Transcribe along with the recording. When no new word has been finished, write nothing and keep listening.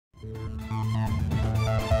Hello,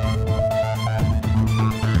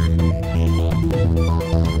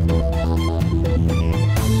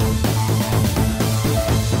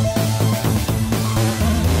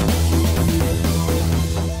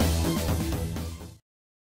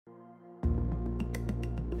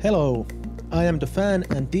 I am the Phann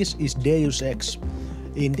and this is Deus Ex.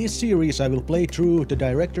 In this series I will play through the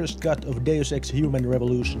director's cut of Deus Ex Human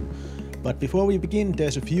Revolution. But before we begin,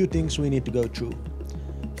 there's a few things we need to go through.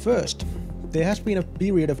 First, there has been a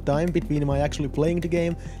period of time between my actually playing the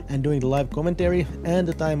game and doing the live commentary and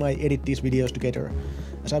the time I edit these videos together.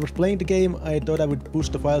 As I was playing the game, I thought I would push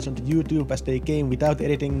the files onto YouTube as they came without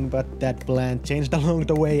editing, but that plan changed along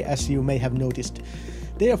the way, as you may have noticed.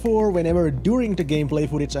 Therefore, whenever during the gameplay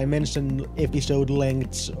footage I mention episode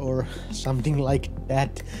lengths or something like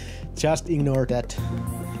that, just ignore that.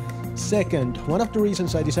 Second, one of the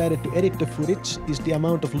reasons I decided to edit the footage is the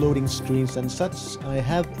amount of loading screens and such. I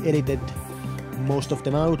have edited most of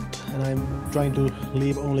them out and I'm trying to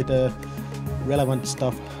leave only the relevant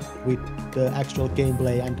stuff with the actual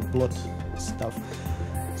gameplay and the plot stuff.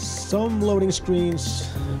 Some loading screens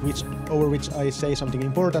over which I say something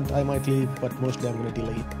important I might leave, but mostly I'm gonna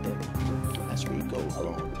delete them as we go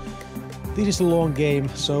along. This is a long game,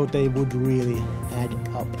 so they would really add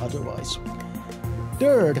up otherwise.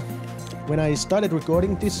 Third, when I started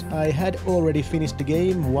recording this, I had already finished the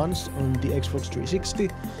game once on the Xbox 360.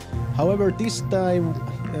 However, this time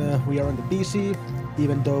we are on the PC,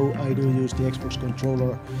 even though I do use the Xbox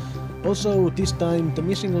controller. Also, this time the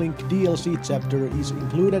Missing Link DLC chapter is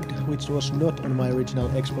included, which was not on my original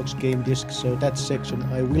Xbox game disc, so that section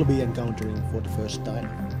I will be encountering for the first time.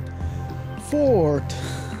 Fourth,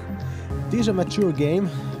 this is a mature game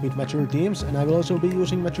with mature themes, and I will also be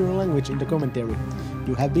using mature language in the commentary.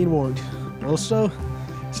 You have been warned. Also,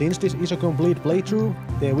 since this is a complete playthrough,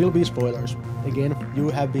 there will be spoilers. Again, you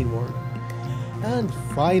have been warned. And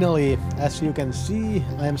finally, as you can see,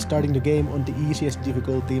 I am starting the game on the easiest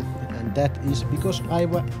difficulty, and that is because I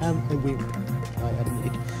am a wimp, I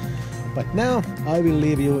admit. But now, I will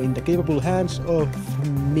leave you in the capable hands of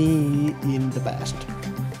me in the past.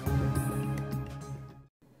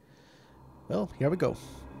 Well, here we go.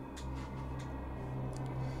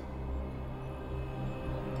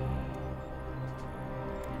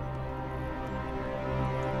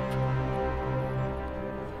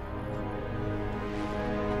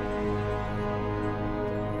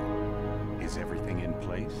 Is everything in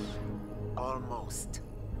place? Almost.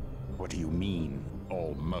 What do you mean,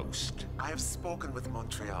 almost? I have spoken with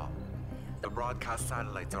Montreal. The broadcast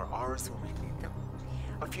satellites are ours when we need them.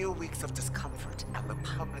 A few weeks of discomfort and the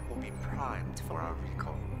public will be primed for our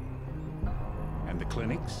recall. And the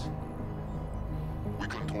clinics? We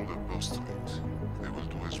control their postulates. They will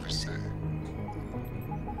do as we say.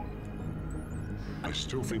 I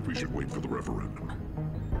still think we should wait for the referendum.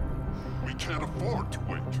 We can't afford to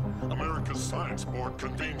wait. America's Science Board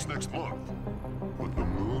convenes next month. But the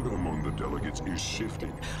mood among the delegates is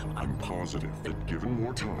shifting. I'm positive that given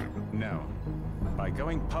more time... No. By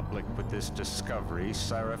going public with this discovery,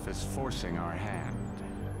 Sarif is forcing our hand.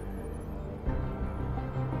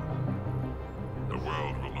 The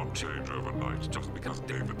world will not change overnight just because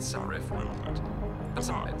David Sarif willed it.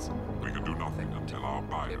 Besides, we can do nothing until our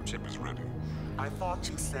biochip is ready. I thought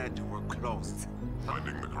you said you were close.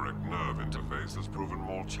 Finding the correct nerve interface has proven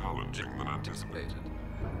more challenging than anticipated.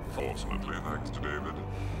 Fortunately, thanks to David,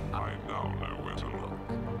 I now know where to look.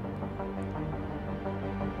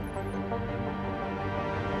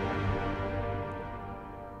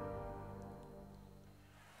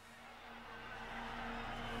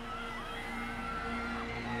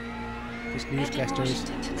 This newscaster is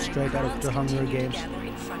straight out of the Hunger Games.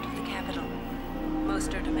 In front of the Capitol.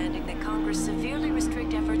 Most are demanding that Congress severely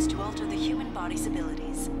restrict efforts to alter the human body's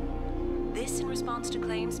abilities. This in response to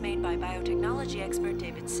claims made by biotechnology expert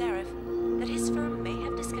David Sarif that his firm may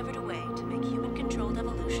have discovered a way to make human-controlled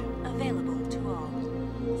evolution available to all.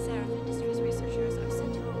 Sarif Industries researchers are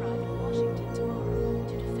set to arrive in Washington tomorrow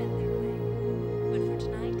to defend their claim. But for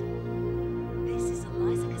tonight, this is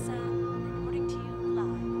Eliza Kassan reporting to you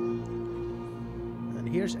live. And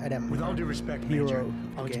here's Adam. With all due respect, Hero Major,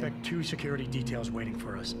 I'll again. expect 2 security details waiting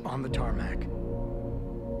for us on the tarmac.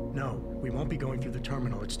 No, we won't be going through the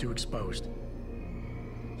terminal. It's too exposed.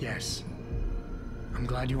 Yes. I'm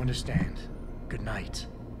glad you understand. Good night,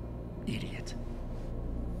 idiot.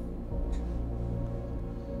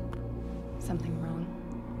 Something wrong?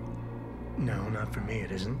 No, not for me,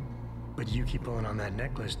 it isn't. But you keep pulling on that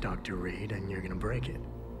necklace, Dr. Reed, and you're gonna break it.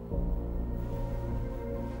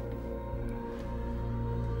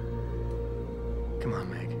 Come on,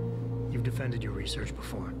 Meg. You've defended your research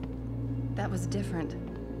before. That was different.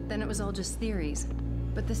 Then it was all just theories.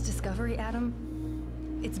 But this discovery,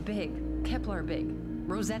 Adam, it's big. Kepler big.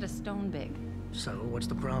 Rosetta Stone big. So, what's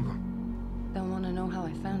the problem? They'll want to know how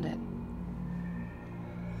I found it.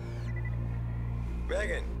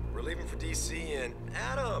 Megan, we're leaving for DC and...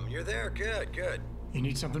 Adam, you're there. Good, good. You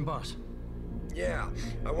need something, boss? Yeah,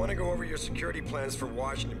 I want to go over your security plans for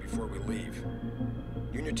Washington before we leave.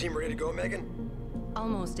 You and your team ready to go, Megan?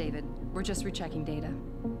 Almost, David. We're just rechecking data.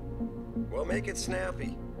 Well, make it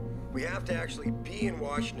snappy. We have to actually be in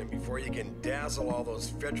Washington before you can dazzle all those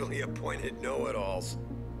federally appointed know-it-alls.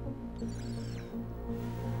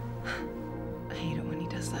 I hate it when he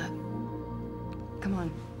does that. Come on,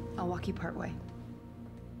 I'll walk you part way.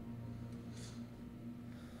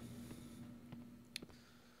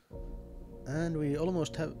 And we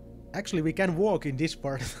almost have... Actually, we can walk in this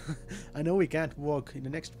part. I know we can't walk in the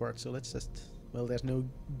next part, so let's just... Well, there's no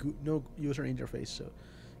user interface, so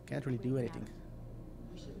can't really do anything.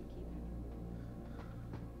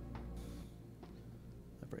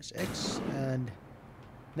 I press X, and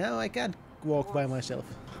now I can't walk by myself.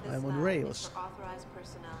 I'm on rails.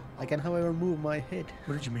 I can, however, move my head.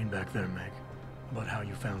 What did you mean back there, Meg? About how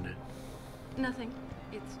you found it? Nothing.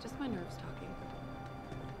 It's just my nerves talking.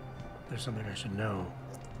 There's something I should know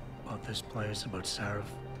about this place, about Sarif.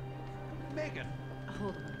 Megan!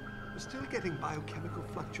 Hold on. We're still getting biochemical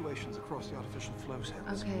fluctuations across the artificial flow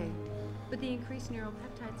cells. Okay. But the increased neural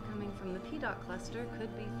peptides coming from the PDOT cluster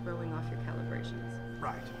could be throwing off your calibrations.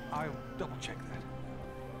 Right. I'll double check that.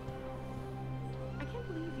 I can't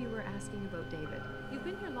believe you were asking about David. You've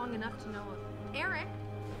been here long enough to know... Eric!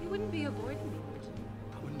 You wouldn't be avoiding me, would you?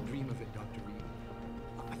 I wouldn't dream of it, Dr. Reed.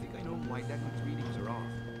 I think I know why Declan's readings are off.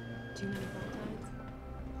 Too many peptides?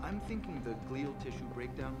 I'm thinking the glial tissue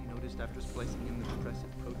breakdown he noticed after splicing in the depressive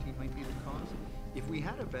protein might be the cause. If we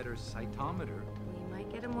had a better cytometer... We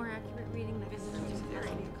might get a more accurate reading that visitors vary.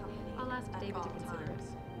 I'll ask David to consider it.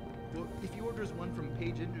 Well, if he orders one from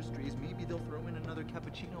Page Industries, maybe they'll throw in another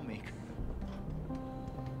cappuccino maker.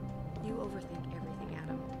 You overthink everything,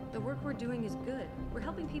 Adam. The work we're doing is good. We're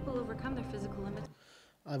helping people overcome their physical limits.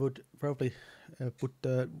 I would probably put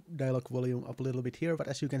the dialogue volume up a little bit here, but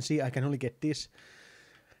as you can see, I can only get this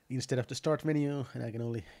instead of the start menu, and I can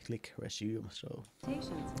only click resume, so...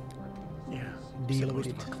 Yeah, deal most with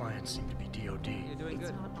of it. our clients seem to be DOD. You're doing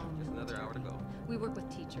It's good. not on Just another hour to go. We work with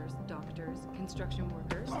teachers, doctors, construction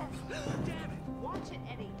workers. Oh, damn it! Watch it,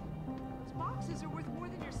 Eddie. Those boxes are worth more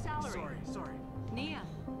than your salary. Sorry. Nia,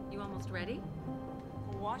 you almost ready?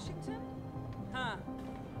 For Washington? Huh.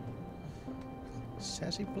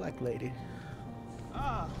 Sassy black lady.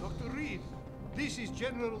 Ah, Dr. Reed. This is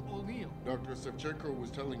General O'Neill. Dr. Sevchenko was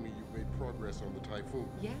telling me you've made progress on the Typhoon.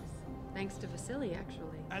 Yes, thanks to Vasily,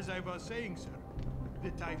 actually. As I was saying, sir,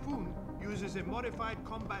 the Typhoon uses a modified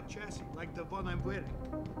combat chassis like the one I'm wearing.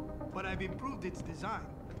 But I've improved its design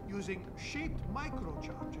using shaped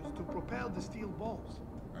microcharges to propel the steel balls.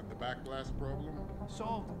 And the backblast problem?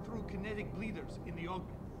 Solved through kinetic bleeders in the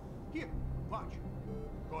augment. Here, watch.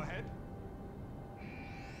 Go ahead.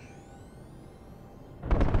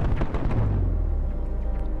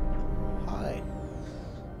 Hi.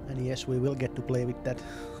 And yes, we will get to play with that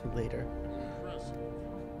later. Impressive.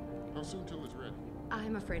 How soon till it's ready?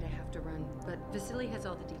 I'm afraid I have to run, but Vasily has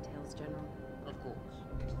all the details, General. Of course.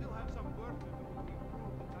 We still have some work to do to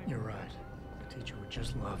improve the Typhoon. You're right. The teacher would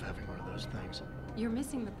just love having one of those things. You're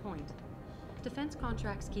missing the point. Defense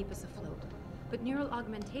contracts keep us afloat, but neural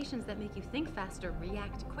augmentations that make you think faster,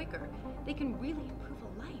 react quicker, they can really improve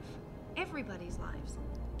a life. Everybody's lives.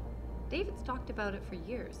 David's talked about it for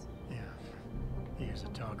years. Yeah, he is a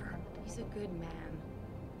talker. He's a good man.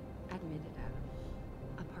 Admit it, Adam.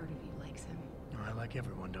 A part of you likes him. I like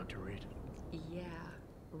everyone, Dr. Reed. Yeah,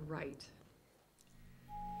 right.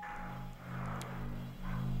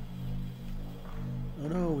 Oh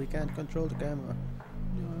no, we can't control the camera.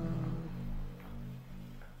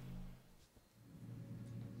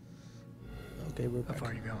 Okay, we're How back. far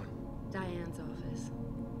are you going? Diane's office.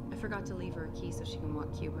 I forgot to leave her a key so she can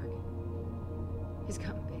walk Kubrick. He's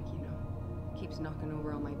gotten big, you know. Keeps knocking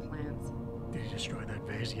over all my plans. Did you destroy that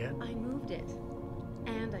vase yet? I moved it.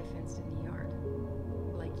 And I fenced in the yard.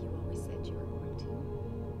 Like you always said you were going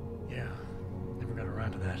to. Yeah, never got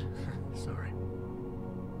around to that. Sorry.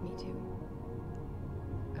 Me too.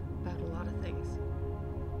 About a lot of things.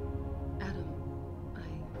 Adam,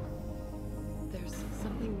 there's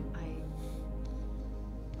something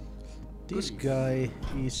This guy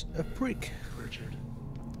is a prick. Richard.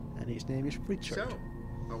 And his name is Richard. So,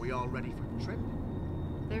 are we all ready for the trip?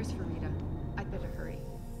 There's Farida. I'd better hurry.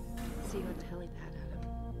 See you at the helipad,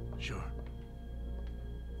 Adam. Sure.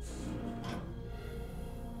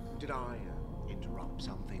 Did I interrupt?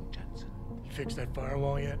 something, Jensen. You fixed that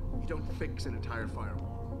firewall yet? You don't fix an entire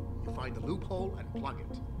firewall. You find the loophole and plug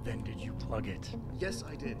it. Then did you plug it? Yes,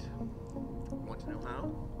 I did. Want to know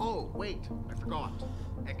how? Oh, wait, I forgot.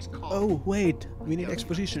 Ex-cop. Oh, wait, we need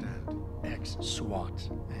exposition. Ex-SWAT,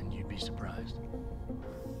 and you'd be surprised.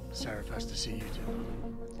 Sarah has to see you too.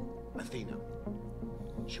 Athena.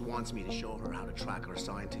 She wants me to show her how to track our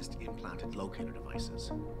scientist-implanted locator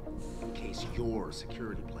devices. In case your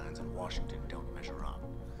security plans in Washington don't measure up.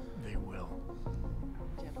 They will.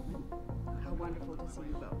 Gentlemen, how wonderful to see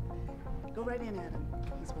you both. Go right in, Adam.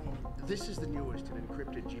 He's waiting. This is the newest and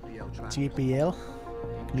encrypted GPL tracker. GPL?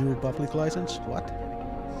 New public license? What?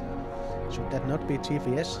 Should that not be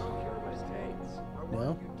GPS?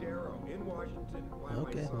 No?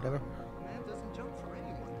 Okay, whatever. Man doesn't jump for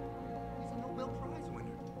anyone. He's a Nobel Prize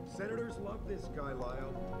winner. Senators love this guy,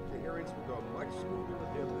 Lyle. The hearings will go much smoother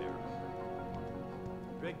with him there.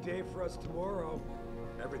 Big day for us tomorrow.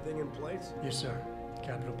 Everything in place? Yes, sir.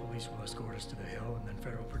 Capitol Police will escort us to the Hill, and then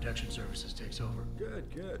Federal Protection Services takes over. Good,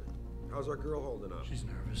 good. How's our girl holding up? She's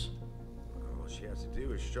nervous. All she has to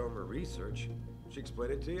do is show him her research. She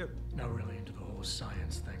explained it to you? Not really into the whole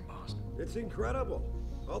science thing, boss. It's incredible.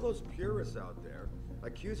 All those purists out there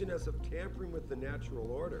accusing us of tampering with the natural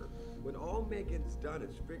order, when all Megan's done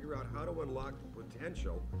is figure out how to unlock the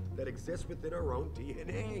potential that exists within our own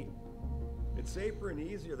DNA. It's safer and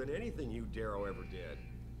easier than anything you, Darrow, ever did.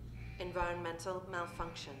 Environmental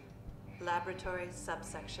malfunction. Laboratory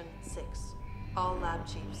subsection 6. All lab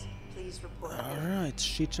chiefs, please report. Alright,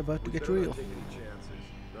 shit's about to get We better real. not take any chances.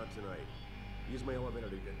 Not tonight. Use my elevator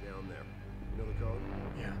to get down there. You know the code?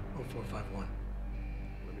 Yeah, 0451.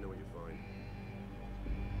 Let me know what you find.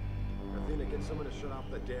 Athena, get someone to shut off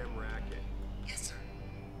the damn racket. Yes, sir.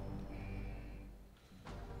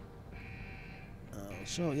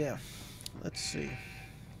 So yeah, let's see.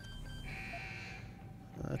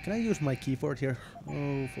 Can I use my keyboard here?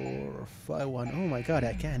 0451. Oh my god,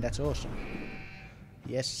 I can. That's awesome.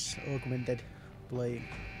 Yes, augmented playing.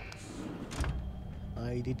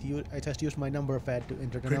 I just used my number pad to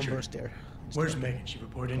enter the numbers there. Where's Megan? She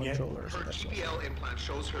reported in yet? Her GPL implant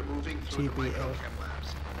shows her moving through the microchem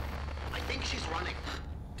labs. I think she's running.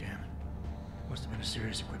 Damn it. Must have been a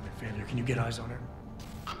serious equipment failure. Can you get eyes on her?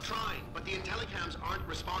 I'm trying, but the intellicams aren't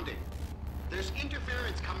responding. There's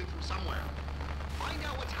interference coming from somewhere. Find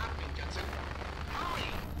out what's happening, Jensen. Hurry!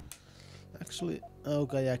 Actually,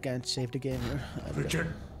 okay, I can't save the game here.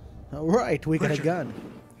 Richard. Alright, we got a gun.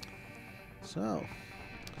 So,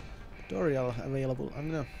 tutorial available.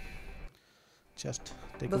 I'm gonna just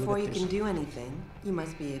take a Before look you at can this. do anything, you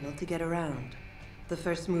must be able to get around. The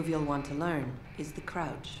first move you'll want to learn is the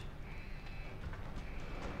crouch.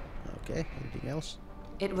 Okay, anything else?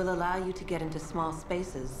 It will allow you to get into small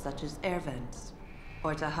spaces such as air vents,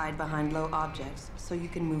 or to hide behind low objects so you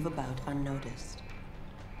can move about unnoticed.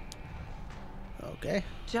 Okay.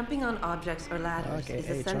 Jumping on objects or ladders Okay, is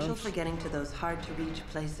 8 essential jumps. for getting to those hard-to-reach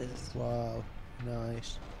places. Wow,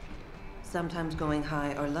 nice. Sometimes going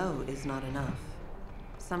high or low is not enough.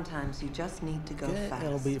 Sometimes you just need to go Okay, fast.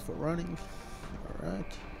 LB for running.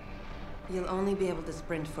 Alright. You'll only be able to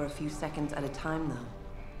sprint for a few seconds at a time, though,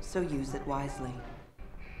 so use it wisely.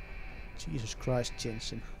 Jesus Christ,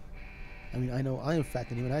 Jensen. I mean, I know I'm fat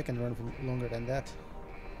and even I can run for longer than that.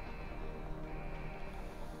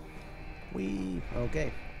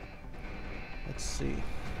 Okay. Let's see.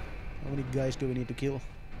 How many guys do we need to kill?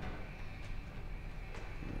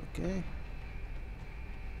 Okay.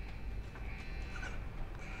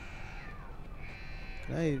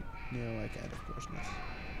 Can I? No, I can't, of course not.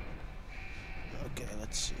 Okay,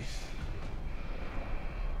 let's see.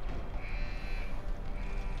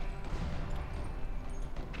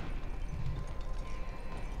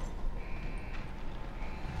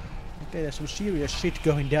 Okay, there's some serious shit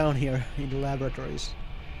going down here in the laboratories.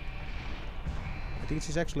 I think this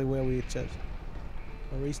is actually where we just...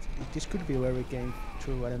 Or is this could be where we came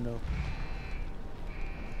through, I don't know.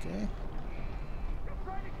 Okay.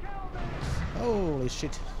 Holy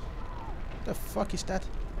shit. What the fuck is that?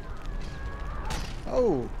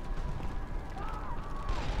 Oh!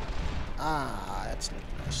 Ah, that's not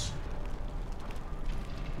nice.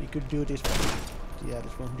 We could do this, but yeah,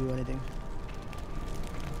 this won't do anything.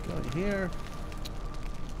 Go in here.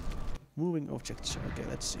 Moving objects. Okay,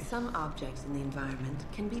 let's see. Some objects in the environment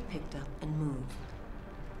can be picked up and moved.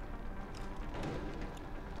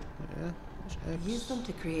 Yeah. Use them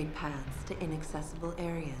to create paths to inaccessible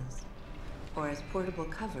areas, or as portable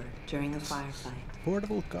cover during a firefight.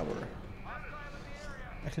 Portable cover.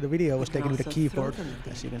 Actually, the video was taken with a keyboard,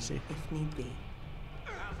 as you can see. If need be.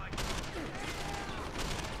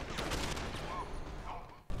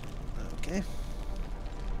 Okay.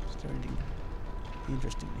 Is there anything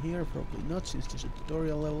interesting here? Probably not, since this is a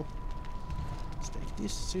tutorial level. Let's take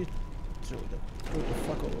this shit, throw the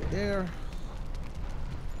fuck over there.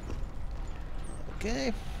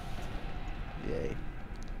 Okay. Yay.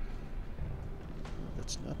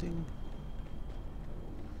 That's nothing.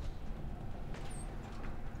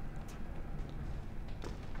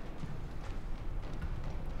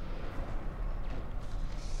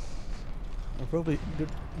 I probably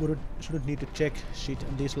shouldn't need to check shit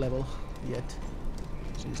on this level yet,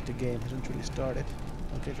 since the game hasn't really started.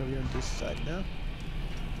 Okay, so we're on this side now.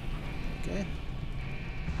 Okay.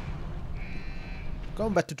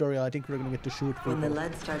 Combat tutorial, I think we're gonna get to shoot people. When the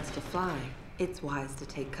lead starts to fly, it's wise to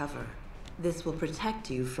take cover. This will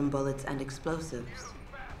protect you from bullets and explosives.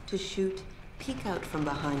 To shoot, peek out from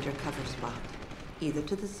behind your cover spot, either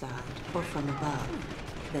to the side or from above.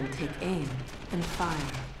 Then take aim and fire.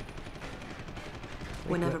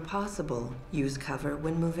 Whenever possible, use cover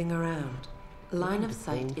when moving around. Line of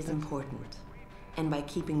sight is important. And by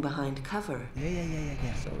keeping behind cover...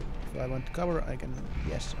 Yeah. So if I want cover, I can...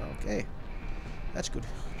 Yes, okay. That's good.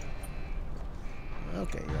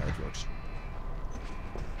 Okay, yeah, it works.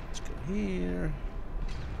 Let's go here.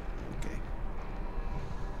 Okay.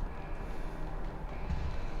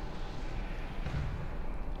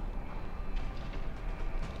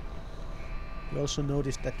 You also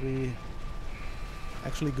notice that we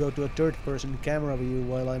actually go to a third-person camera view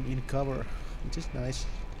while I'm in cover, which is nice.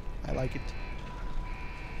 I like it.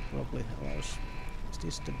 Probably allows...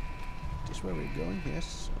 Is this where we're going?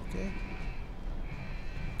 Yes, okay.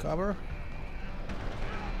 Cover.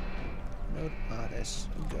 No, there's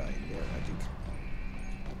a guy in there, I think.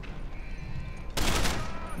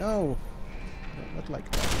 No! No, not like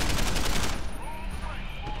that.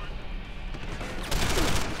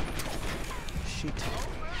 Shit.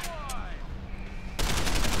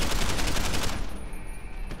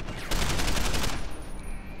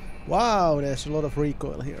 Wow, there's a lot of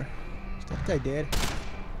recoil here. Is that guy dead?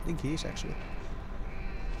 I think he is, actually.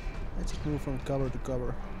 Let's just move from cover to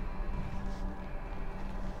cover.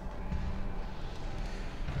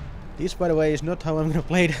 This, by the way, is not how I'm gonna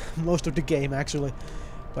play most of the game, actually.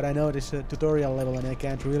 But I know this is a tutorial level and I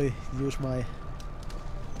can't really use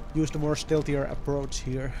the more stealthier approach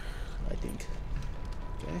here, I think.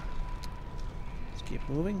 Okay. Let's keep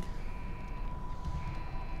moving.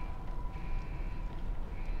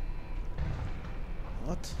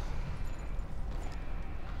 What?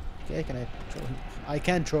 Okay, can I throw him? I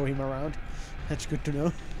can throw him around. That's good to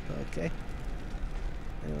know. Okay.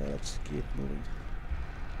 Anyway, let's keep moving.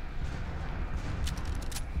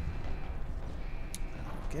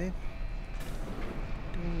 Okay.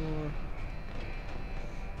 Door.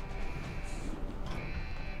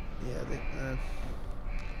 Yeah,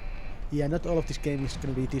 yeah, not all of this game is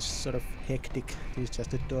gonna be this sort of hectic. This is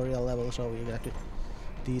just a tutorial level, so we have to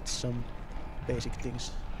teach some basic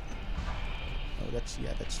things. Oh, that's the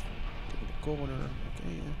corner.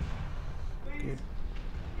 Okay, yeah. Good.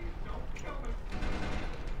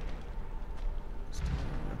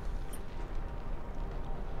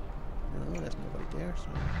 No, there's nobody there. So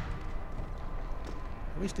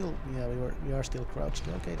are we still? Yeah, we are still crouched.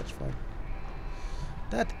 Okay, that's fine.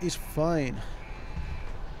 That is fine.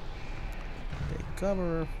 Take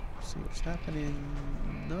cover. See what's happening.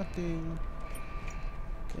 Nothing.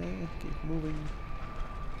 Okay, keep moving.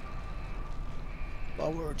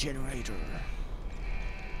 Power generator.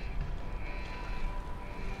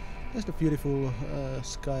 There's the beautiful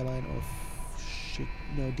skyline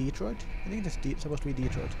of Detroit. I think that's supposed to be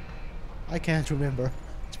Detroit. I can't remember.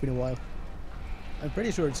 It's been a while. I'm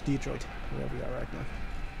pretty sure it's Detroit, where we are right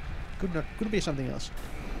now. Could be something else.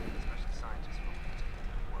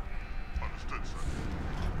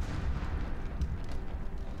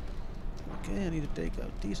 Okay, I need to take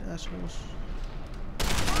out these assholes.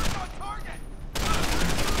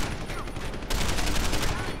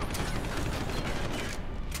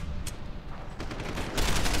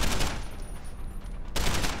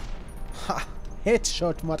 Ha!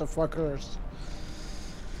 Headshot, motherfuckers!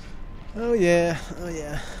 Oh yeah, oh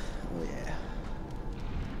yeah, oh yeah.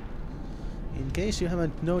 In case you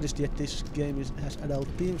haven't noticed yet, this game has adult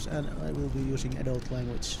themes and I will be using adult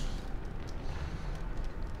language.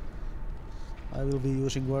 I will be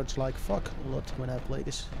using words like fuck a lot when I play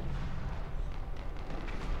this.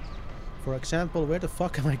 For example, where the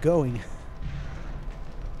fuck am I going?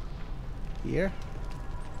 Here?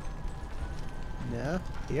 No,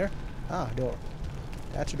 here? Ah, door.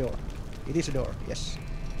 That's a door. It is a door, yes.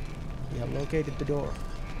 We have located the door.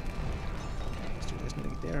 There's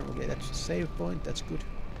nothing there. Okay, that's a save point, that's good.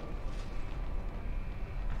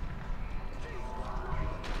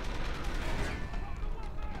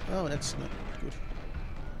 Oh, that's not good.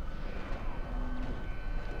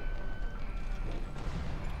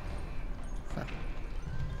 Huh.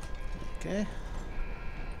 Okay.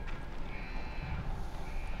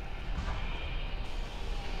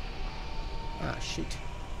 Ah, shit.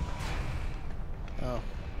 Oh,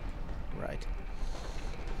 right.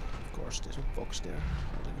 Of course, there's a box there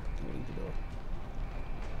holding the door.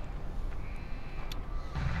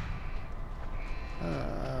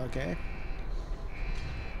 Okay.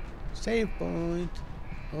 Save point.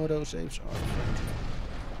 Auto saves are friendly.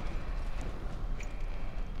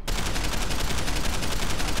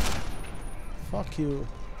 Fuck you.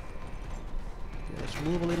 Okay, let's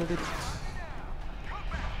move a little bit.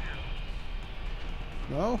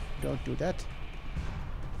 No, don't do that.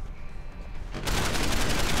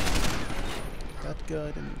 That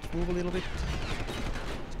guy, then let's move a little bit.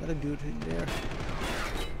 It's got a dude in there.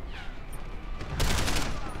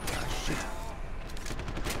 Ah, shit.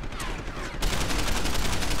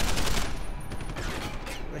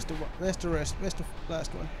 Where's the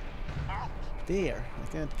last one? There. I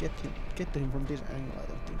can't get to him from this angle, I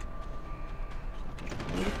don't think. Okay,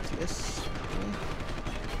 move it. Yes. Okay.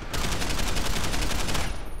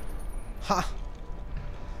 Ha!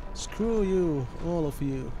 Screw you, all of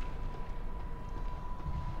you.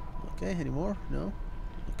 Okay, any more? No?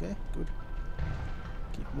 Okay, good.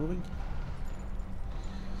 Keep moving.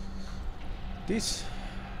 This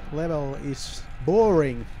level is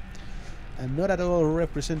boring and not at all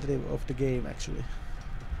representative of the game, actually.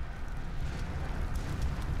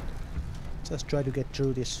 Just try to get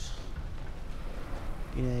through this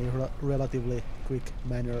in a relatively quick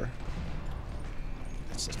manner.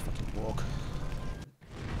 Let's just fucking walk.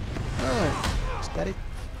 Oh, is that it?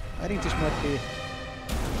 I think this might be...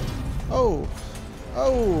 Oh!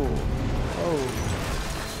 Oh! Oh!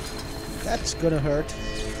 That's gonna hurt.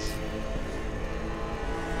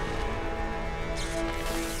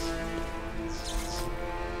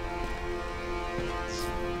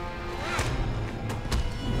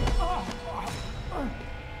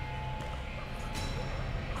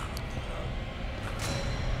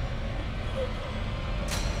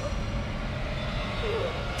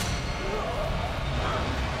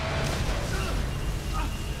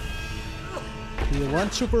 You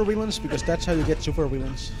want super villains because that's how you get super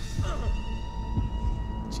villains.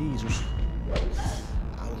 Jesus.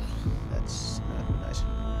 Ow. That's not nice.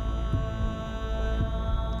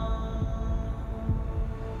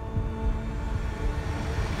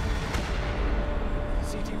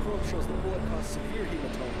 CT probe shows the bullet caused severe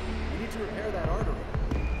hematoma. We need to repair that artery.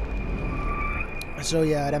 So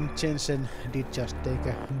yeah, Adam Jensen did just take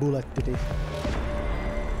a bullet to the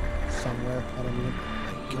somewhere. I don't even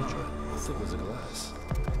know. Sure. It was a glass.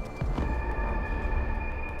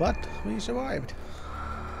 But we survived.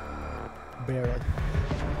 Barely.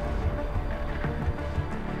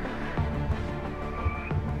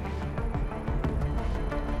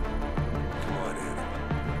 Come on,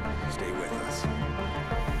 Adam. Stay with us.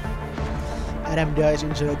 Adam dies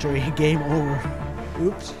in surgery. Game over.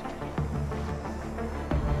 Oops.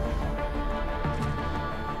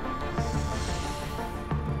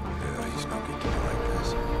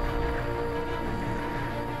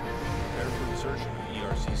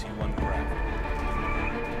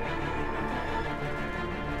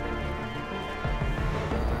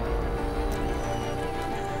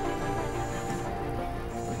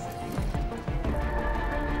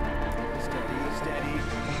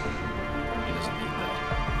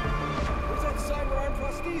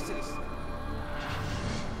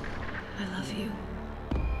 I love you.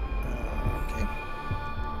 Okay.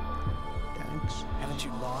 Thanks. Haven't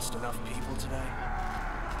you lost enough people today?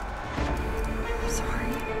 I'm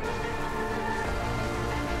sorry.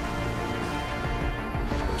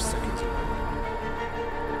 We're seconds away.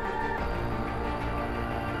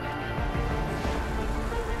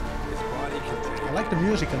 I like the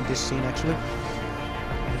music on this scene, actually. I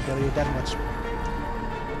can tell you that much.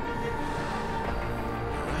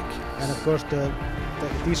 And of course,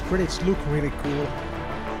 these credits look really cool.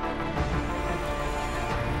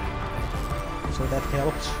 So that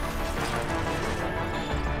helps.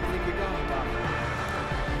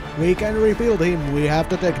 We can rebuild him, we have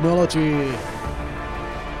the technology.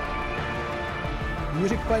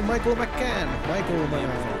 Music by Michael McCann. Michael McCann.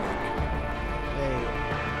 Hey.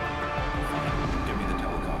 Give me the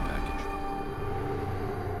telecom package.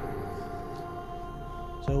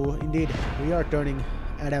 So indeed, we are turning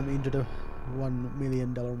Adam into the $1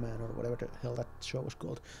 million man, or whatever the hell that show was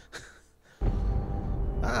called.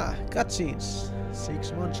 Ah, cutscenes.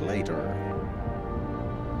 6 months later.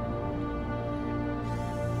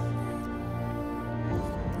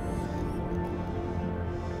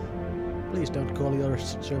 Please don't call your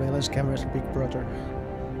surveillance cameras Big Brother.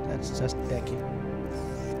 That's just tacky.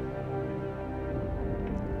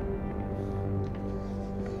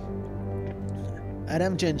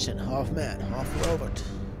 Adam Jensen, half man, half robot.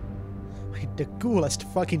 With the coolest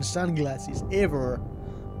fucking sunglasses ever.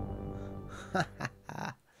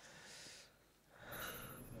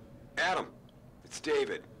 Adam, it's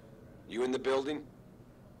David. You in the building?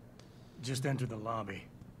 Just entered the lobby.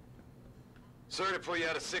 Sorry to pull you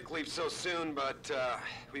out of sick leave so soon, but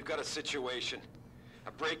we've got a situation.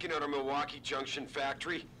 A break-in at our Milwaukee Junction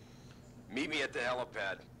factory. Meet me at the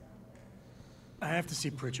helipad. I have to see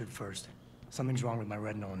Pritchard first. Something's wrong with my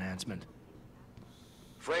retinal enhancement.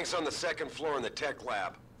 Frank's on the second floor in the tech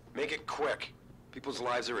lab. Make it quick. People's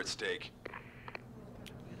lives are at stake.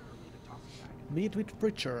 Meet with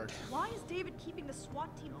Pritchard. Why is David keeping the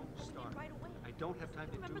SWAT team right away? I don't have time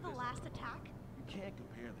to Remember the last attack? You can't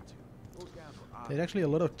compare the two. Those guys were There's actually a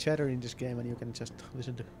lot of chatter in this game and you can just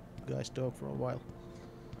listen to guys talk for a while.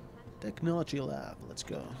 Technology lab, let's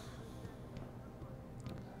go.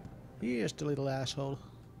 Here's the little asshole.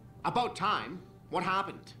 About time. What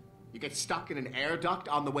happened? You get stuck in an air duct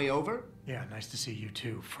on the way over? Yeah, nice to see you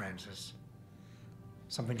too, Francis.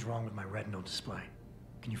 Something's wrong with my retinal display.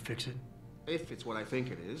 Can you fix it? If it's what I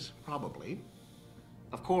think it is, probably.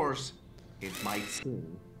 Of course, it might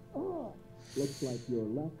seem. Oh, looks like your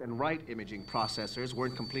left and right imaging processors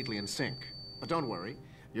weren't completely in sync. But don't worry,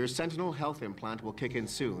 your Sentinel health implant will kick in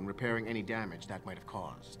soon, repairing any damage that might have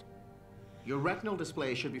caused. Your retinal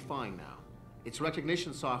display should be fine now. Its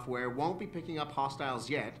recognition software won't be picking up hostiles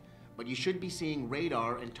yet, but you should be seeing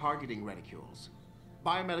radar and targeting reticules.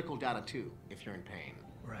 Biomedical data too, if you're in pain.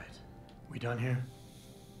 Right. We done here?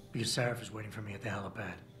 Because Sarif is waiting for me at the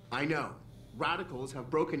helipad. I know. Radicals have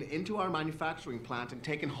broken into our manufacturing plant and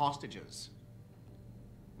taken hostages.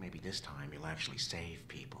 Maybe this time you'll actually save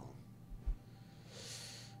people.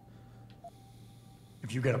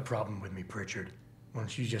 If you got a problem with me, Pritchard, why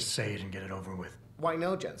don't you just say it and get it over with? Why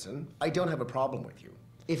no, Jensen? I don't have a problem with you.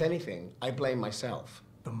 If anything, I blame myself.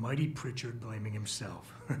 The mighty Pritchard blaming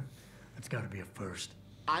himself. That's gotta be a first.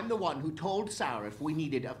 I'm the one who told Sarif we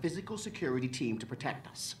needed a physical security team to protect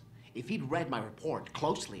us. If he'd read my report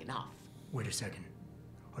closely enough. Wait a second.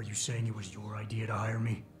 Are you saying it was your idea to hire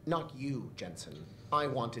me? Not you, Jensen. I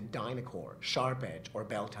wanted Dynacore, Sharp Edge, or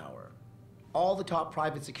Bell Tower. All the top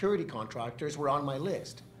private security contractors were on my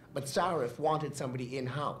list, but Sarif wanted somebody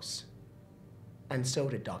in-house. And so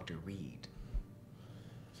did Dr. Reed.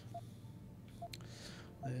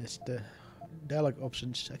 There's the dialogue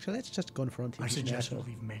options. Actually, let's just confront him. I suggest we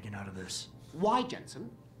leave Megan out of this. Why, Jensen?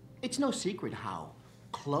 It's no secret how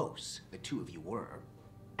close the two of you were.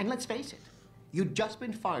 And let's face it, you'd just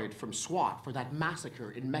been fired from SWAT for that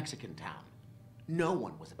massacre in Mexican town. No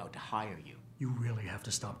one was about to hire you. You really have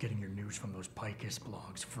to stop getting your news from those Picus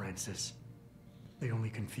blogs, Francis. They only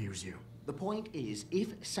confuse you. The point is,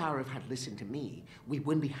 if Sarif had listened to me, we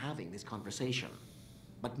wouldn't be having this conversation.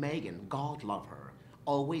 But Megan, God love her,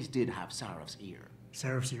 always did have Sarif's ear.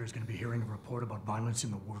 Sarif's ear is going to be hearing a report about violence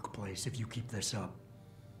in the workplace if you keep this up.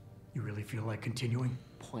 You really feel like continuing?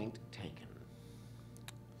 Point taken.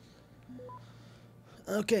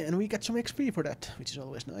 Okay, and we got some XP for that, which is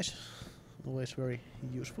always nice. Always very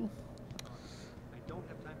useful.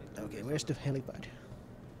 Okay, where's the helipad?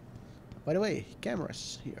 By the way,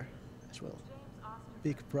 cameras here as well.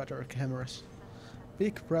 Big Brother cameras.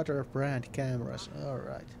 Big Brother brand cameras,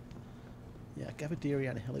 alright. Yeah, cafeteria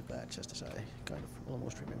and helipad, just as I kind of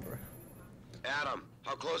almost remember. Adam,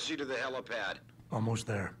 how close are you to the helipad? Almost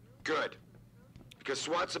there. Good. Because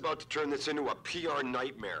SWAT's about to turn this into a PR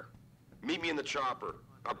nightmare. Meet me in the chopper.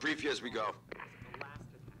 I'll brief you as we go.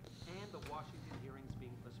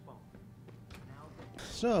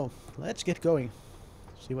 So, let's get going.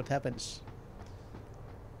 See what happens.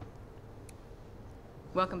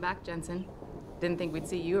 Welcome back, Jensen. Didn't think we'd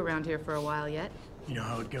see you around here for a while yet. You know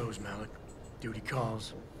how it goes, Malik. Duty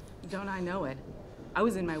calls. Don't I know it? I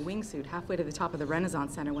was in my wingsuit halfway to the top of the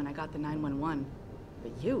Renaissance Center when I got the 911.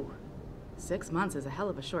 But you? 6 months is a hell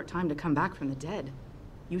of a short time to come back from the dead.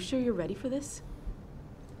 You sure you're ready for this?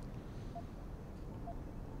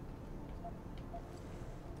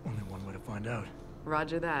 Only one way to find out.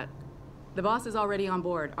 Roger that. The boss is already on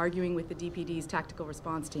board, arguing with the DPD's tactical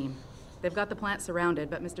response team. They've got the plant surrounded,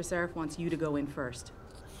 but Mr. Sarif wants you to go in first.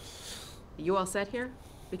 You all set here?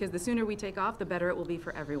 Because the sooner we take off, the better it will be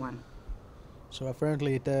for everyone. So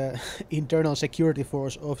apparently the internal security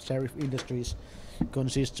force of Sarif Industries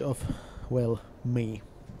consists of, well, me.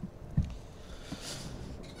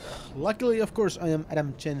 Luckily, of course, I am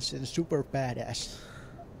Adam Jensen, super badass.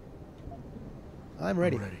 I'm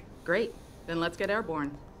ready. Great. Then let's get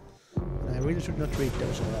airborne. really should not read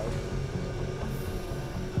those aloud.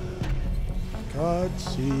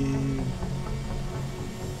 Cutscene.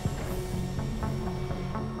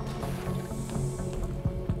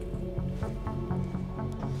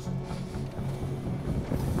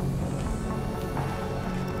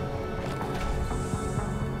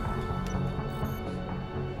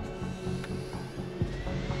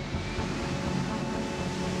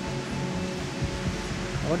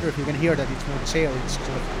 I wonder if you can hear that it's not sail, it's sort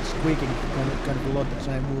of squeaking kind of a lot as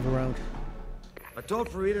I move around. I told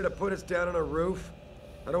Farida to put us down on a roof.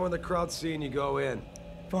 I don't want the crowd seeing you go in.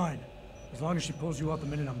 Fine. As long as she pulls you out the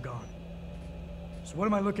minute I'm gone. So what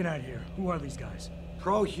am I looking at here? Who are these guys?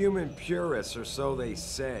 Pro-human purists, or so they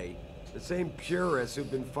say. The same purists who've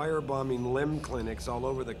been firebombing limb clinics all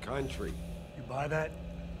over the country. You buy that?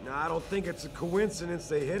 No, I don't think it's a coincidence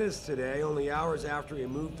they hit us today, only hours after we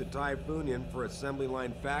moved the Typhoon in for assembly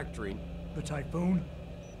line factory. The Typhoon?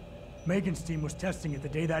 Megan's team was testing it the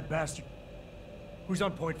day that bastard... Who's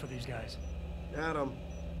on point for these guys? Adam.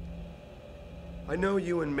 I know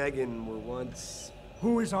you and Megan were once...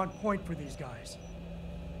 Who is on point for these guys?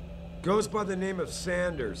 Goes by the name of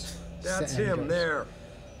Sanders. That's Sanders. him there.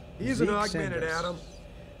 He's an Zeke augmented Sanders. Adam.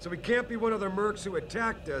 So he can't be one of the mercs who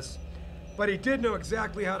attacked us. But he did know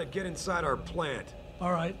exactly how to get inside our plant.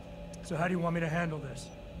 All right. So how do you want me to handle this?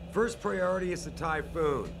 First priority is the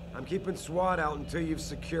Typhoon. I'm keeping SWAT out until you've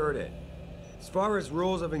secured it. As far as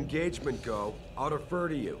rules of engagement go, I'll defer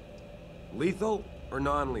to you. Lethal or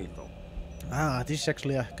non-lethal? Ah, this is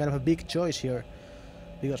actually a kind of a big choice here.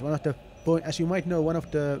 Because one of the as you might know, one of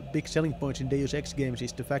the big selling points in Deus Ex games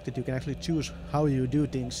is the fact that you can actually choose how you do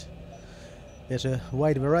things. There's a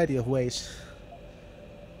wide variety of ways.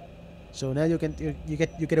 So now you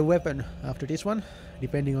get a weapon after this one.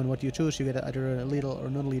 Depending on what you choose, you get either a lethal or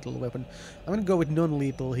non-lethal weapon. I'm gonna go with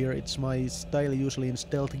non-lethal here. It's my style usually in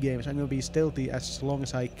stealth games. I'm gonna be stealthy as long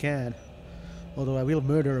as I can. Although I will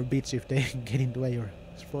murder a bitch if they get in the way or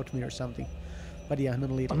spot me or something. But yeah,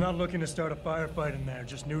 non-lethal. I'm not looking to start a firefight in there,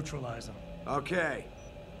 just neutralize them. Okay.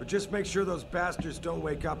 But just make sure those bastards don't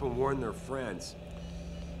wake up and warn their friends.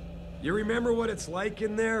 You remember what it's like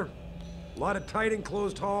in there? A lot of tight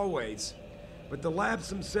enclosed hallways. But the labs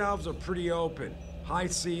themselves are pretty open. High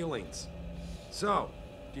ceilings. So,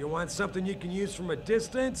 do you want something you can use from a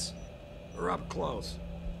distance? Or up close?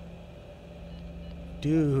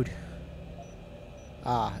 Dude.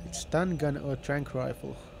 Ah, it's stun gun or tranq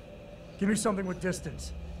rifle. Give me something with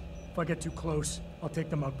distance. If I get too close, I'll take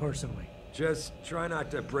them out personally. Just try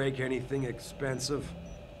not to break anything expensive.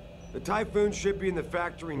 The Typhoon should be in the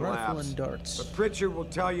factoring Rifle labs. and darts. But Pritchard will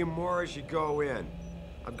tell you more as you go in.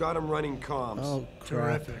 I've got him running comms. Oh,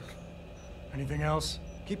 crap. Terrific. Anything else?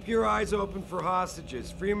 Keep your eyes open for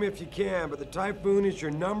hostages. Free them if you can, but the Typhoon is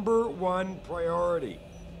your #1 priority.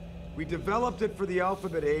 We developed it for the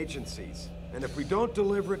Alphabet agencies. And if we don't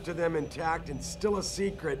deliver it to them intact and still a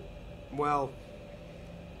secret, well,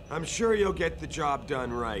 I'm sure you'll get the job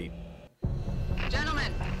done right.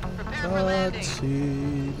 Gentlemen, prepare for landing.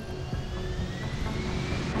 Cutscene.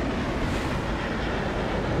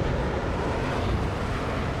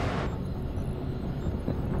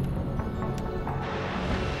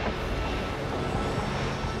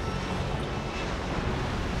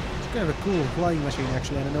 It's kind of a cool flying machine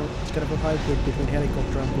actually, and I know it's kind of a hybrid between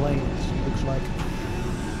helicopter and plane.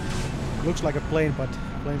 It looks like a plane, but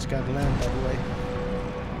planes can't land that way.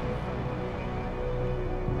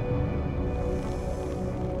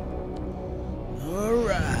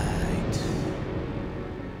 Alright.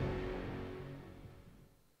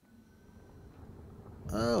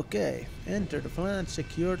 Okay, enter the plant,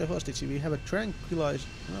 secure the hostage. We have a tranquilizer.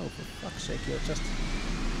 Oh, for fuck's sake, you're just...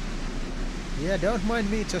 Yeah, don't mind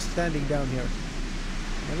me just standing down here.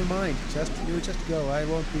 Never mind, you just go, I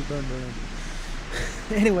won't be burned around.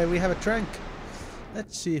 Anyway, we have a tranq.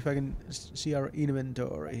 Let's see if I can see our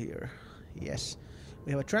inventory here. Yes.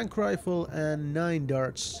 We have a tranq rifle and 9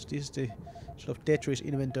 darts. This is the sort of Tetris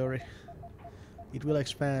inventory. It will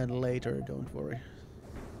expand later, don't worry.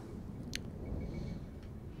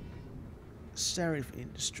 Serif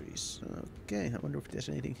Industries. Okay, I wonder if there's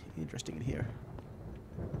anything interesting in here.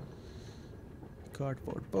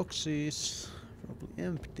 Cardboard boxes. Probably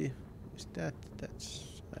empty. Is that?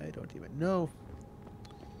 That's... I don't even know.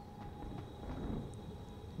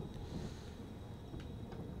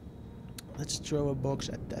 Let's throw a box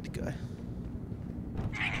at that guy.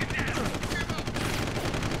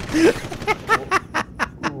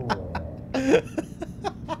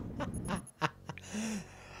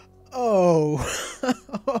 Oh,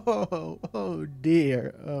 oh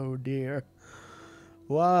dear, oh dear.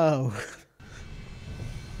 Wow.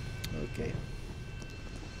 Okay.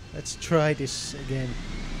 Let's try this again.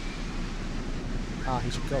 Ah,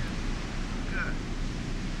 he's a cop. Good.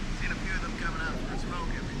 Seen a few of them coming out for a smoke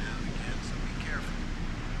every now and again, so be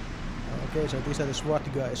careful. Okay, so these are the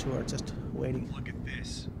SWAT guys who are just waiting. Look at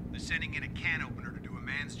this. They're sending in a can opener to do a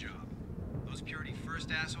man's job. Those Purity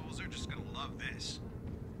First assholes are just gonna love this.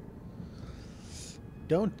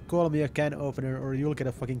 Don't call me a can opener or you'll get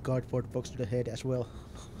a fucking cardboard box to the head as well.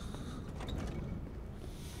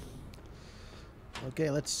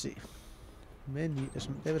 Okay, let's see. Menu.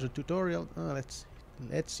 There was a tutorial. Let's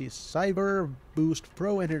see. Cyber Boost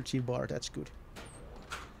Pro Energy Bar. That's good.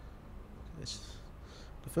 Yes.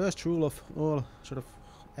 The first rule of all sort of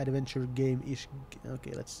adventure game is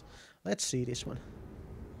okay. Let's see this one.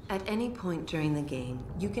 At any point during the game,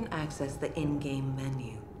 you can access the in-game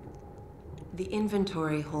menu. The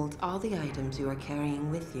inventory holds all the items you are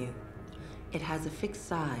carrying with you. It has a fixed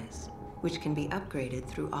size, which can be upgraded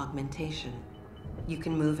through augmentation. You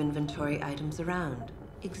can move inventory items around,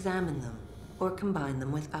 examine them, or combine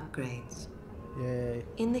them with upgrades. Yay.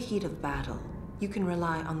 In the heat of battle, you can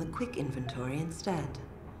rely on the quick inventory instead.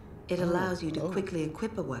 It allows you to quickly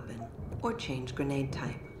equip a weapon or change grenade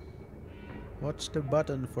type. What's the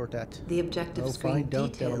button for that? The objective screen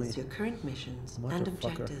don't tell me. details your current missions and Motherfucker.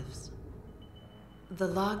 objectives. The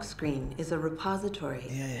log screen is a repository.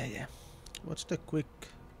 Yeah. What's the quick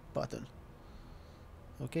button?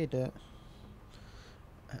 Okay, the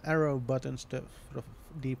arrow buttons, the sort of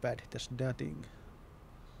D-pad, there's nothing.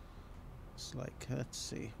 It's like, let's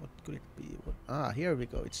see, what could it be? Here we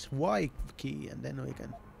go. It's Y key, and then we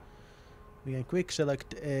can quick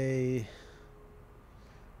select a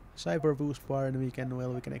cyber boost bar, and we can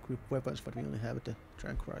equip weapons, but we only have the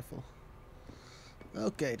tranq rifle.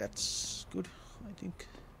 Okay, that's good, I think.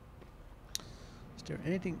 Is there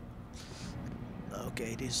anything?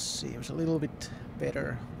 Okay, this seems a little bit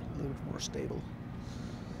better, a little bit more stable.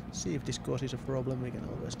 See if this causes a problem, we can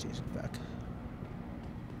always change it back.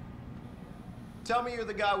 Tell me you're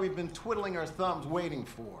the guy we've been twiddling our thumbs waiting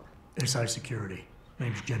for. SI Security.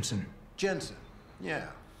 Name's Jensen. Jensen. Yeah.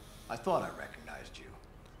 I thought I recognized you.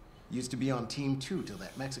 Used to be on Team 2 till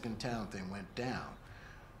that Mexican town thing went down.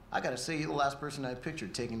 I gotta say, you're the last person I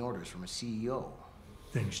pictured taking orders from a CEO.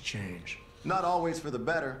 Things change. Not always for the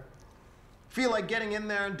better. Feel like getting in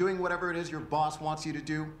there and doing whatever it is your boss wants you to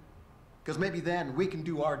do? Because maybe then we can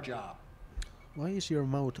do our job. Why is your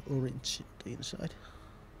mouth orange on the inside?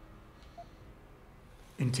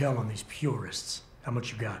 Intel on these purists. How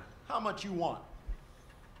much you got? How much you want?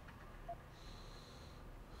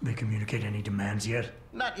 They communicate any demands yet?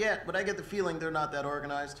 Not yet, but I get the feeling they're not that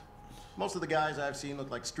organized. Most of the guys I've seen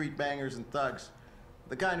look like street bangers and thugs.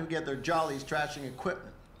 The kind who get their jollies trashing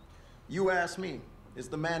equipment. You ask me, it's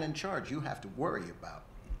the man in charge you have to worry about.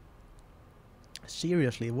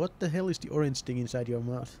 Seriously, what the hell is the orange thing inside your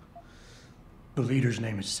mouth? The leader's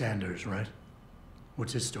name is Sanders, right?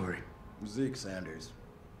 What's his story? Zeke Sanders.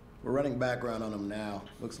 We're running background on him now.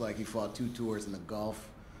 Looks like he fought 2 tours in the Gulf.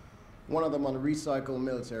 One of them on a recycled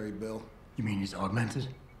military bill. You mean he's augmented?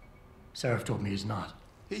 Sarif told me he's not.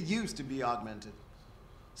 He used to be augmented.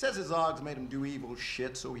 Says his augs made him do evil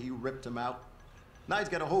shit, so he ripped him out. Now he's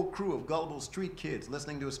got a whole crew of gullible street kids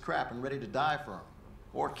listening to his crap and ready to die for him.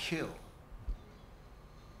 Or kill.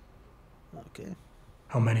 Okay.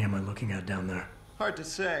 How many am I looking at down there? Hard to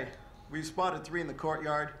say. We've spotted 3 in the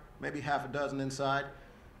courtyard, maybe half a dozen inside.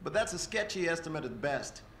 But that's a sketchy estimate at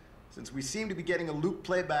best, since we seem to be getting a loop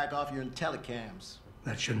playback off your telecams.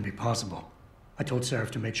 That shouldn't be possible. I told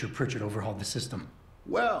Sarif to make sure Pritchard overhauled the system.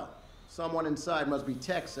 Well, someone inside must be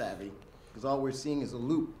tech savvy, because all we're seeing is a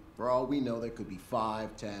loop. For all we know, there could be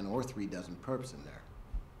 5, 10, or 3 dozen perps in there.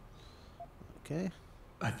 Okay.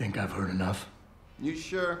 I think I've heard enough. You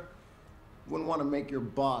sure? Wouldn't want to make your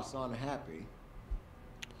boss unhappy.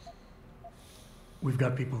 We've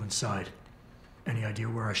got people inside. Any idea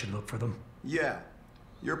where I should look for them? Yeah.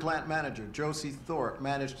 Your plant manager, Josie Thorpe,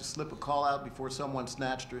 managed to slip a call out before someone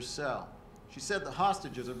snatched her cell. She said the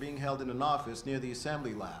hostages are being held in an office near the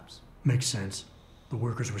assembly labs. Makes sense. The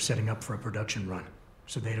workers were setting up for a production run,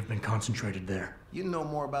 so they'd have been concentrated there. You know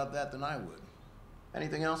more about that than I would.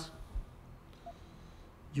 Anything else?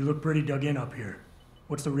 You look pretty dug in up here.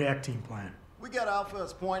 What's the react team plan? We got Alpha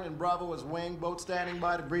as point and Bravo as wing, both standing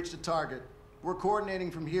by to breach the target. We're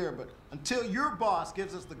coordinating from here, but until your boss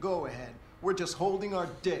gives us the go-ahead, we're just holding our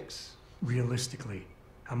dicks. Realistically,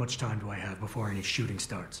 how much time do I have before any shooting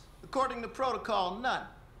starts? According to protocol, none.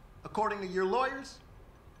 According to your lawyers,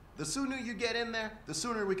 the sooner you get in there, the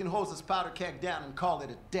sooner we can hose this powder keg down and call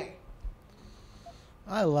it a day.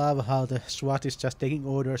 I love how the SWAT is just taking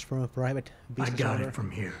orders from a private business I got owner. it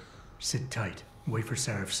from here. Sit tight. Wait for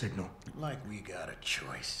Seraph's signal. Like we got a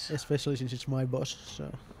choice. Especially since it's my boss, so...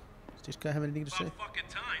 Does this guy have anything to say? About fucking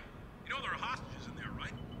time. You know there are hostages in there,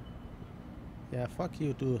 right? Yeah, fuck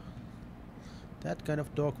you too. That kind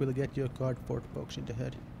of talk will get your cardboard box in the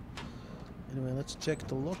head. Anyway, let's check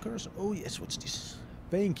the lockers. Oh yes, what's this?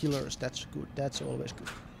 Painkillers, that's good. That's always good.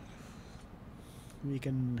 We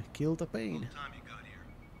can kill the pain. Time you got here.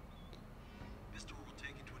 This door will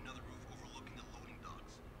take you to another roof overlooking the loading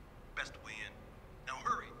docks. Best way in. Now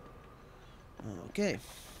hurry. Okay.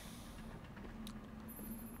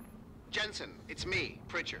 Jensen, it's me,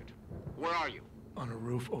 Pritchard. Where are you? On a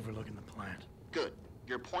roof overlooking the plant. Good.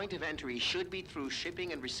 Your point of entry should be through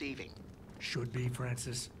shipping and receiving. Should be,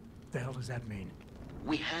 Francis. The hell does that mean?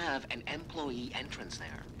 We have an employee entrance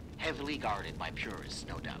there, heavily guarded by purists,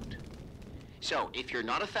 no doubt. So, if you're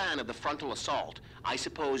not a fan of the frontal assault, I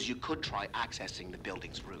suppose you could try accessing the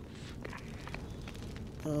building's roof.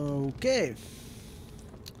 Okay.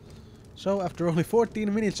 So, after only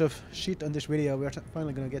 14 minutes of shit on this video, we're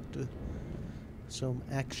finally gonna get to some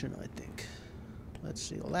action, I think. Let's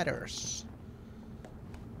see, ladders.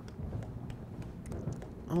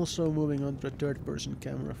 Also moving on to a third-person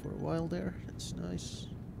camera for a while there. That's nice.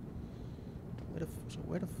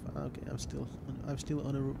 Okay, I'm still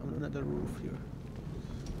on another roof here.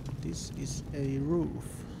 This is a roof.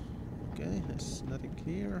 Okay, there's nothing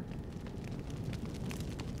here.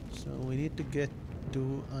 So we need to get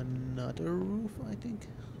to another roof, I think.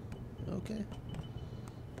 Okay.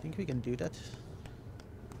 I think we can do that.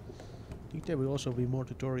 I think there will also be more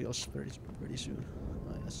tutorials very soon,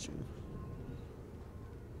 I assume.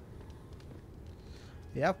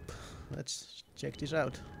 Yep, let's check this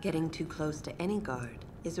out. Getting too close to any guard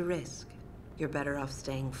is a risk. You're better off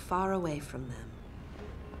staying far away from them.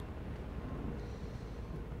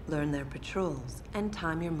 Learn their patrols and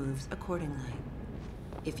time your moves accordingly.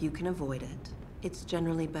 If you can avoid it, it's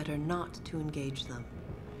generally better not to engage them.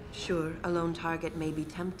 Sure, a lone target may be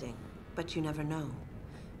tempting, but you never know.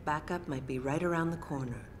 Backup might be right around the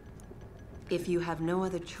corner. If you have no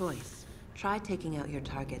other choice, try taking out your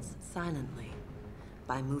targets silently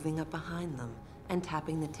by moving up behind them and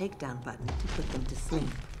tapping the takedown button to put them to sleep.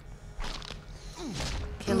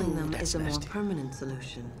 Killing them is a more permanent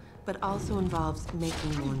solution, but also involves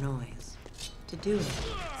making more noise. To do it,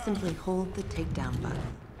 simply hold the takedown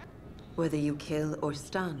button. Whether you kill or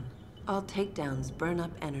stun, all takedowns burn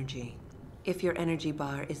up energy. If your energy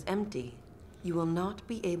bar is empty, you will not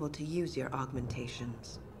be able to use your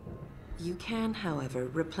augmentations. You can, however,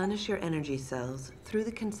 replenish your energy cells through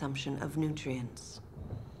the consumption of nutrients.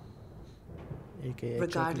 AKA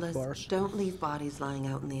regardless, don't leave bodies lying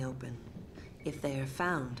out in the open. If they are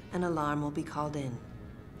found, an alarm will be called in.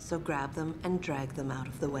 So grab them and drag them out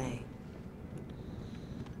of the way.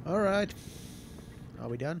 Alright. Are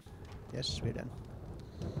we done? Yes, we're done.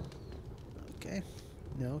 Okay.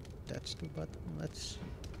 No, that's the button. Let's...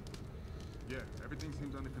 Yeah, everything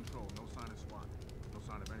seems under control. No sign of SWAT. No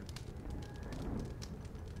sign of anything.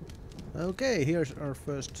 Okay, here's our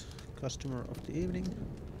first customer of the evening.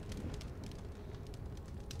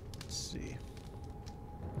 Let's see.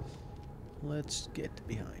 Let's get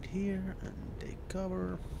behind here and take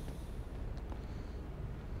cover.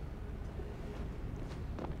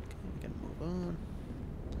 Okay, we can move on.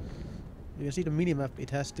 You can see the minimap, it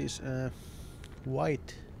has these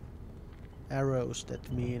white arrows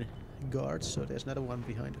that mean guards, so there's another one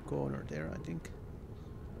behind the corner there, I think.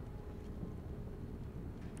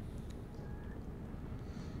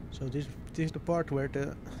 So this is the part where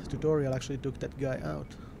the tutorial actually took that guy out.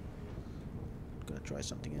 Gonna try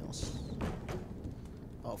something else.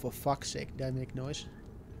 Oh, for fuck's sake, did I make noise?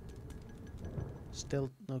 Stealth.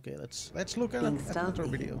 Okay, let's look at another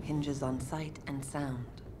video. Hinges on sight and sound.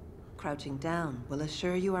 Crouching down will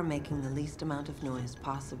assure you are making the least amount of noise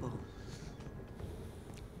possible.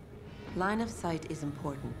 Line of sight is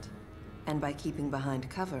important, and by keeping behind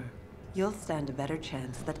cover, you'll stand a better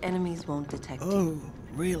chance that enemies won't detect you. Oh,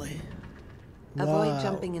 really? Avoid Wow.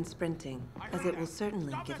 jumping and sprinting, as it will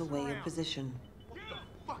certainly give away your position. What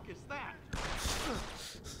the fuck is that?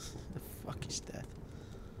 The fuck is that?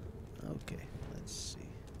 Okay, let's see.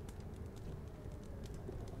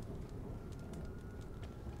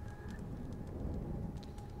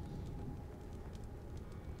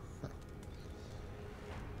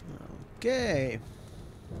 Okay.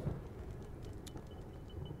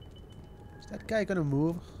 Is that guy gonna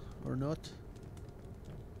move or not?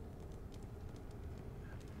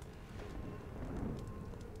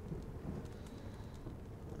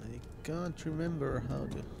 I can't remember how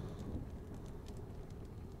to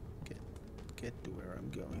get to where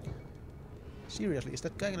I'm going. Seriously, is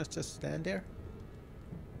that guy gonna just stand there?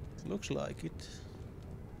 Looks like it.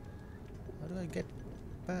 How do I get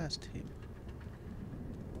past him?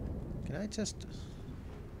 Can I just...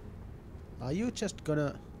 Are you just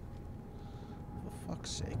gonna... For fuck's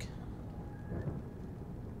sake.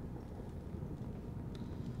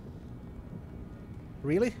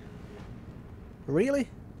 Really? Really?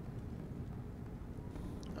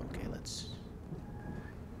 Okay, let's...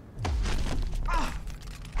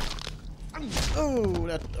 Oh,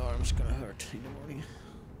 that arm's gonna hurt in the morning.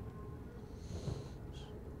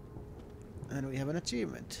 And we have an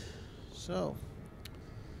achievement. So,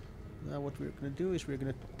 now what we're gonna do is we're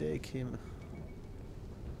gonna take him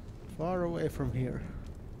far away from here.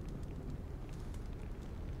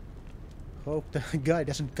 Hope the guy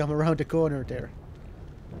doesn't come around the corner there.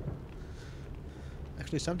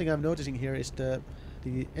 Actually, something I'm noticing here is the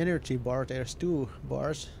energy bar. There's 2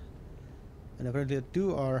 bars, and apparently the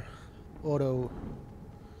 2 are auto.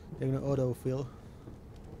 They're gonna auto fill,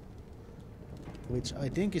 which I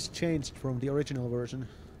think is changed from the original version.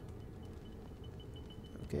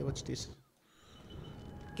 Okay, what's this?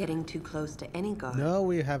 Getting too close to any guard. No,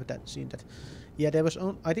 we have seen that. Yeah, there was.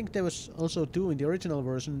 I think there was also 2 in the original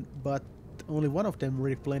version, but only one of them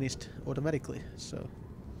replenished automatically. So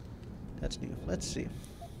that's new. Let's see.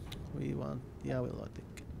 We want. Yeah, we'll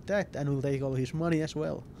take that, and we'll take all his money as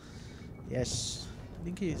well. Yes, I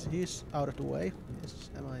think he's out of the way. Yes,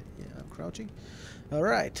 am I? Yeah, I'm crouching. All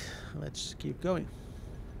right, let's keep going.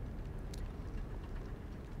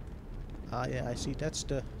 Ah, yeah, I see. That's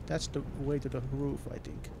the way to the roof, I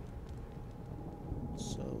think.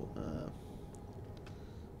 So,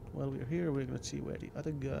 while we're here, we're gonna see where the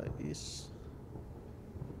other guy is.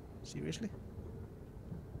 Seriously?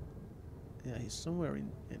 Yeah, he's somewhere in.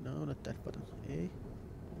 No, not that button. A.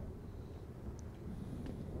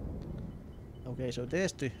 Okay, so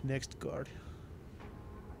there's the next guard.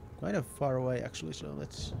 Kind of far away, actually. So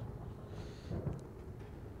let's.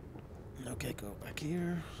 Okay, go back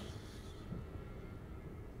here.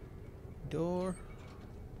 Door.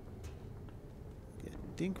 Okay,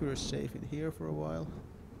 I think we're safe in here for a while.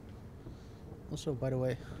 Also, by the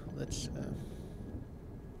way, let's.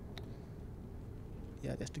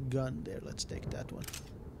 Yeah, there's the gun there. Let's take that one.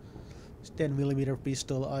 It's 10mm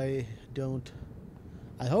pistol. I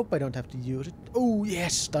hope I don't have to use it. Oh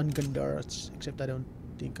yes, stun gun darts. Except I don't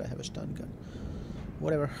think I have a stun gun.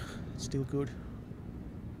 Whatever, it's still good.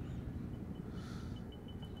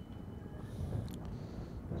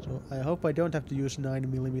 So I hope I don't have to use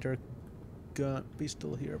 9mm gun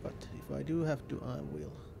pistol here, but if I do have to, I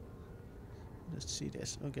will. Let's see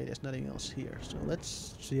this. Okay, there's nothing else here. So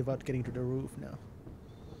let's see about getting to the roof now.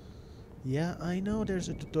 Yeah, I know there's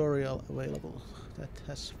a tutorial available that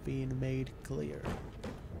has been made clear.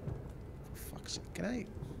 For fuck's sake, can I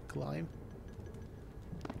climb?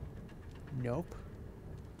 Nope.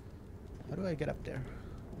 How do I get up there?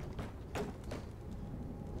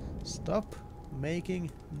 Stop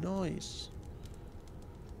making noise.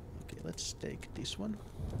 Okay, let's take this one.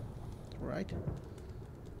 Right.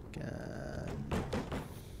 For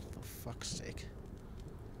fuck's sake.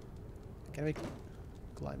 Can we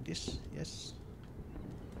climb this? Yes.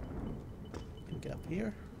 Can get up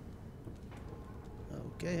here.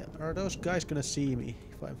 Okay, are those guys gonna see me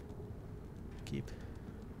if I keep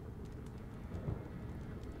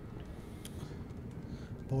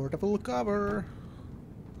portable cover?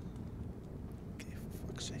 Okay, for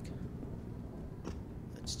fuck's sake.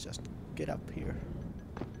 Let's just get up here.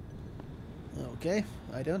 Okay,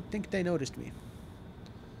 I don't think they noticed me.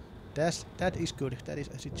 That is good. That is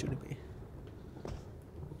as it should be.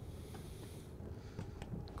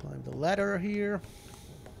 Climb the ladder here.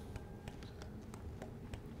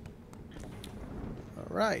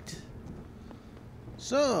 Alright.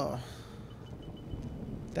 So,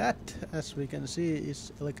 that, as we can see,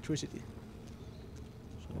 is electricity.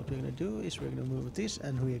 So what we're gonna do is we're gonna move this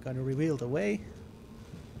and we're gonna reveal the way,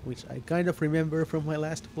 which I kind of remember from my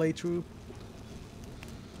last playthrough.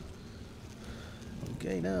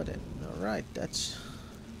 Okay, now then. Alright, that's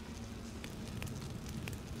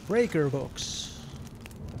breaker box.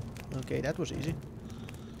 Okay, that was easy.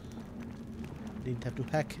 Didn't have to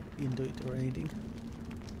hack into it or anything.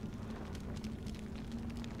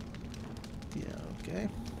 Yeah, okay.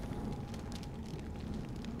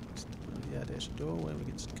 Yeah, there's a doorway. We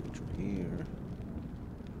can just go through here.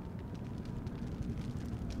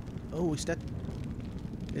 Oh, is that...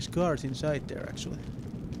 There's guards inside there, actually.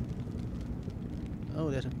 Oh,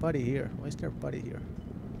 there's a buddy here. Why is there a buddy here?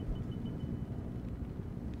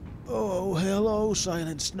 Oh, hello,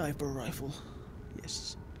 silent sniper rifle.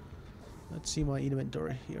 Yes. Let's see my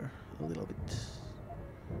inventory here a little bit.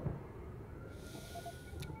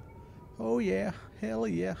 Oh yeah, Hell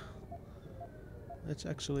yeah. Let's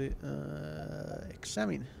actually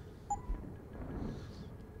examine.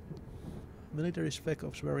 Military Spec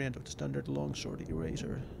Ops variant of the standard longsword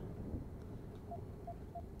eraser.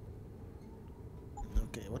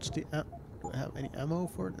 Okay, what's the do I have any ammo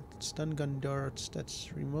for that? Stun gun darts,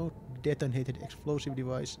 that's remote detonated explosive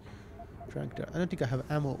device. Trank dart. I don't think I have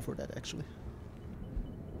ammo for that actually.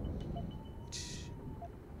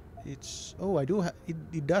 It's oh, I do have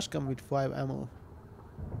it does come with 5 ammo.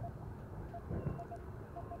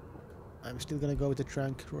 I'm still gonna go with the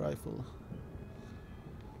trank rifle.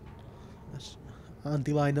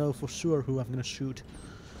 Until I know for sure who I'm gonna shoot.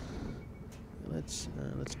 Let's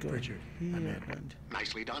go Richard, here I'm in. and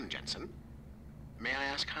Nicely done, Jensen. May I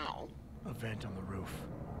ask how? A vent on the roof.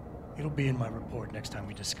 It'll be in my report next time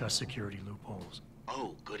we discuss security loopholes.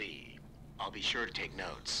 Oh, goody. I'll be sure to take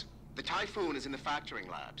notes. The Typhoon is in the factoring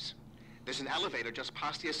labs. There's an elevator just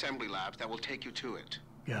past the assembly labs that will take you to it.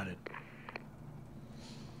 Got it.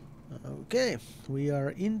 okay, we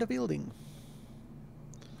are in the building.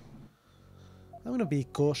 I'm gonna be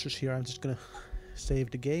cautious here. I'm just gonna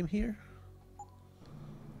save the game here.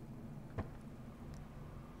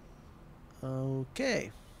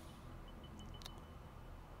 Okay.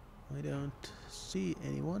 I don't see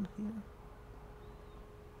anyone here.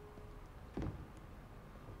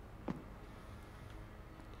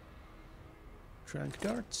 Trank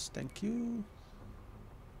darts, thank you.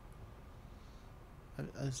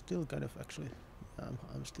 I'm still kind of actually.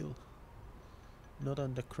 I'm still not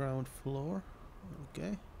on the ground floor. Okay.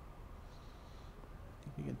 I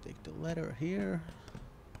think we can take the ladder here.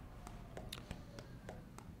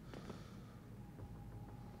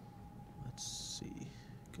 Let's see.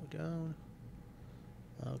 Go down.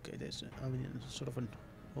 Okay, there's sort of an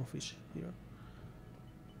office here.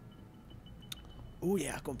 Oh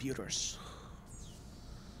yeah, computers.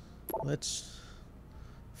 Let's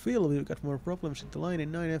feel we've got more problems with the line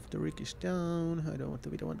in 9F. The rig is down. We don't want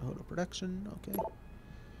to hold a production. Okay.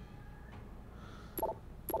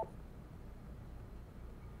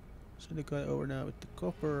 Send the guy over now with the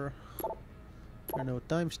copper. There are no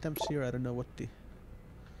timestamps here. I don't know what the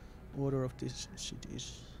order of this shit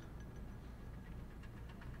is.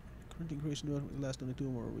 Current increase will last only 2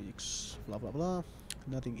 more weeks. Blah blah blah.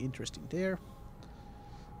 Nothing interesting there.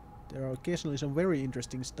 There are occasionally some very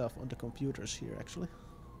interesting stuff on the computers here actually.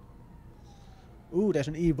 Ooh, there's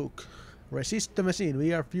an ebook. Resist the machine.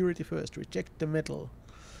 We are purity first. Reject the metal.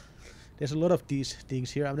 There's a lot of these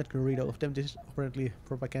things here. I'm not going to read all of them. This is apparently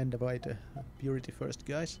propaganda by the purity first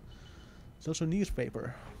guys. It's also a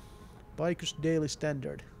newspaper. Bikers Daily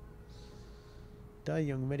Standard. Die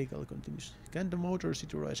Young Medical continues. Can the motor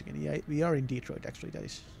city rise again? Yeah, we are in Detroit actually.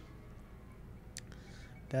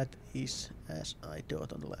 That is as I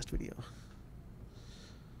thought on the last video.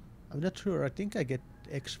 I'm not sure. I think I get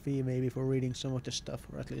XP maybe for reading some of the stuff,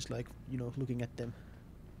 or at least like, you know, looking at them.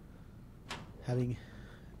 Having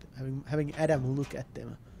Adam look at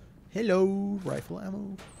them. Hello, rifle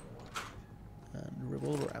ammo and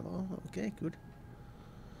revolver ammo. Okay, good.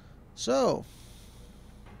 So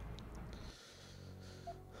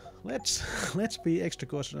let's be extra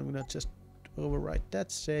cautious. I'm gonna just overwrite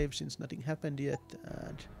that save since nothing happened yet,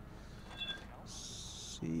 and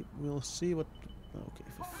see. We'll see what. Okay,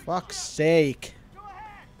 for fuck's sake!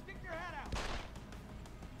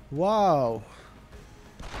 Wow!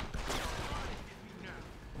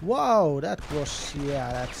 Wow, that was,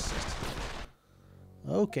 yeah, that's just...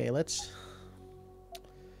 Okay, let's...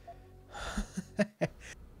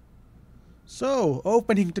 So,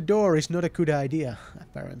 opening the door is not a good idea,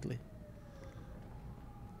 apparently.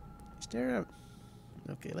 Is there a...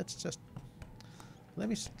 Okay, let's just... Let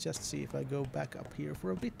me just see if I go back up here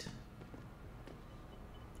for a bit.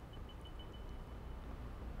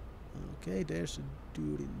 Okay, there's a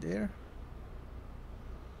dude in there.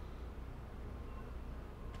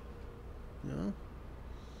 No.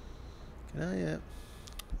 Can I, let's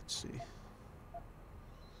see.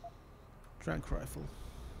 Trank rifle.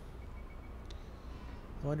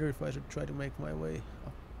 I wonder if I should try to make my way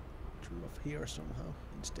up here somehow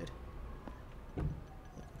instead.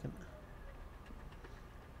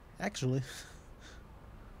 Actually,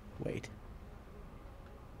 wait.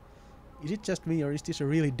 Is it just me, or is this a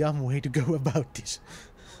really dumb way to go about this?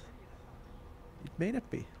 It may not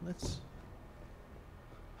be. Let's...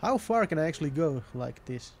 How far can I actually go like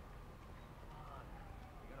this?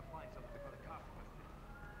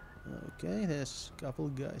 Okay, there's a couple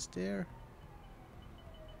guys there.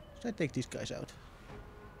 Should I take these guys out?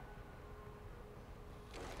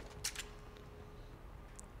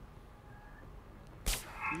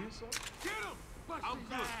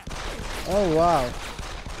 Oh wow.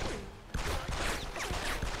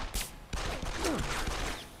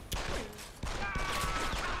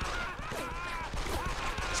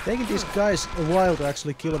 It's taking these guys a while to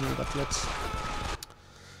actually kill me, but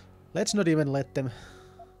let's not even let them.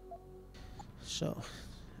 So,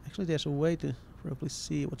 actually there's a way to probably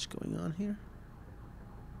see what's going on here.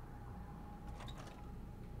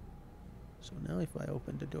 So now if I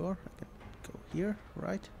open the door, I can go here,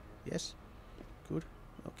 right? Yes. Good.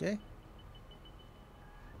 Okay.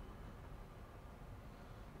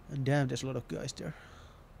 And damn, there's a lot of guys there.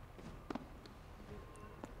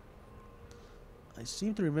 I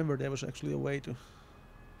seem to remember there was actually a way to...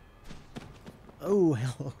 Oh,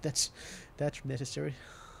 hello, that's necessary.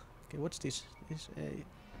 Okay, what's this? This is a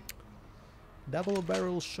double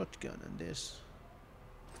barrel shotgun, and there's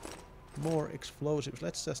more explosives.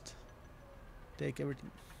 Let's just take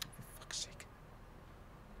everything. For fuck's sake.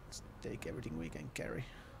 Let's take everything we can carry.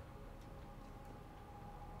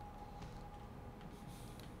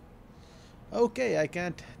 Okay, I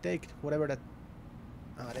can't take whatever that...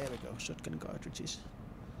 Ah, there we go, shotgun cartridges.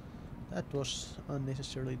 That was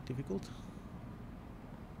unnecessarily difficult.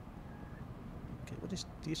 Okay, what is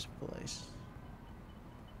this place?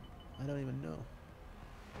 I don't even know.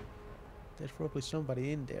 There's probably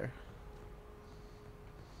somebody in there.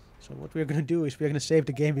 So what we're gonna do is we're gonna save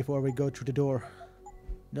the game before we go through the door.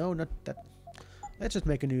 No, not that. Let's just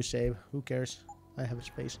make a new save. Who cares? I have a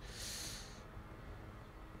space.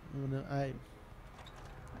 Oh no,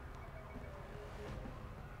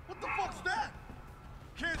 What the fuck's that?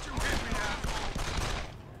 Can't you hit me, asshole?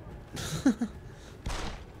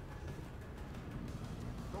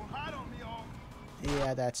 Don't hide on me, all.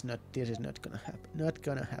 yeah, that's not. This is not gonna happen. Not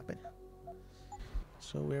gonna happen.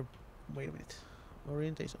 So we're. Wait a minute.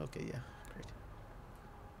 Orientation. Okay, yeah, great.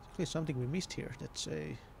 There's actually something we missed here. That's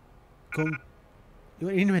a.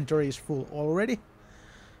 Your inventory is full already.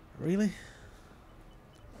 Really?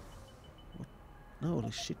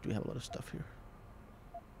 Holy shit, we have a lot of stuff here.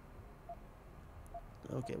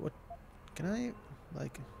 Okay, what can I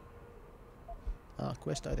like? Ah,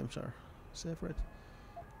 quest items are separate.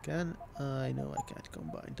 Can I? No, I can't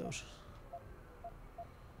combine those.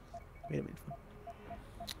 Wait a minute.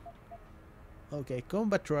 Okay,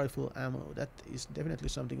 combat rifle ammo. That is definitely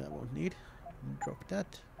something I won't need. Drop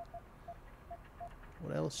that.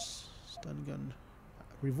 What else? Stun gun.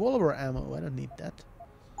 Revolver ammo. I don't need that.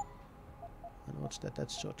 And what's that?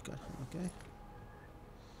 That's shotgun. Okay.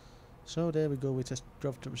 So there we go. We just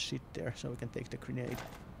dropped some shit there, so we can take the grenade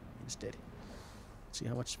instead. Let's see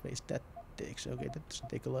how much space that takes. Okay, that doesn't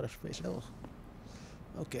take a lot of space at all.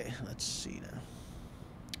 Okay, let's see now.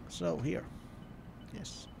 So here.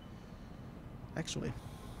 Yes. Actually,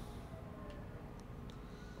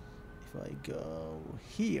 if I go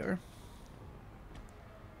here,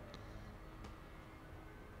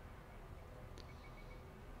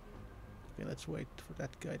 okay, let's wait for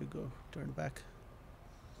that guy to go turn back.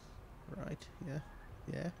 Right, yeah.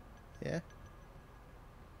 This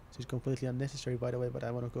is completely unnecessary, by the way, but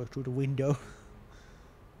I want to go through the window.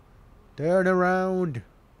 Turn around!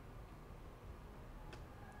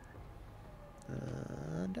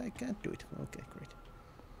 And I can't do it. Okay, great.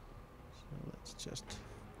 So let's just...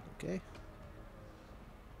 Okay.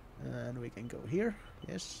 And we can go here.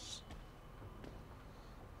 Yes.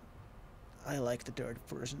 I like the third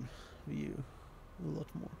person view a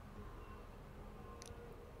lot more.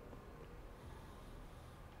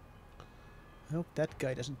 I hope that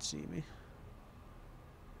guy doesn't see me.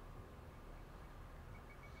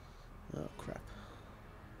 Oh crap.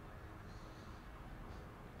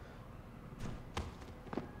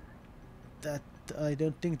 That I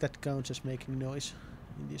don't think that counts as making noise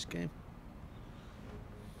in this game.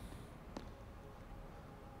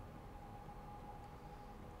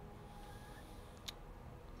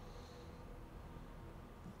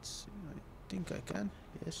 Let's see, I think I can.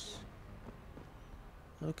 Yes.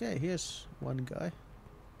 Okay, here's one guy.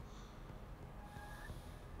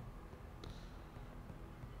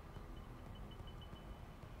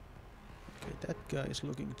 Okay, that guy is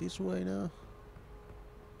looking this way now.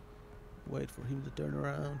 Wait for him to turn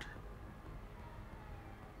around.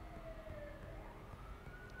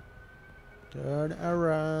 Turn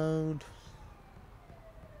around.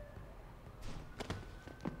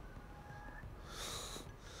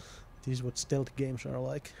 This is what stealth games are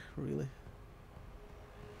like, really.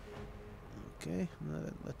 Okay, now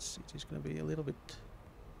then, let's see. It's gonna be a little bit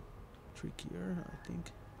trickier, I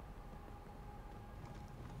think.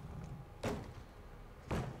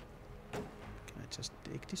 Can I just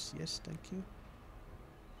take this? Yes, thank you.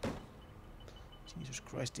 Jesus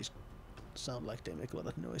Christ, these sound like they make a lot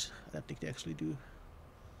of noise. I don't think they actually do.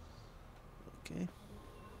 Okay.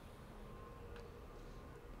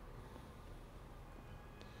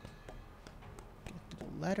 Get to the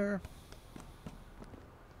ladder.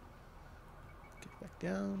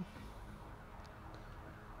 down.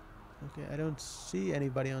 Okay, I don't see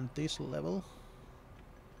anybody on this level.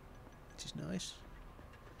 Which is nice.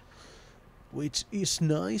 Which is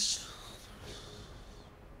nice.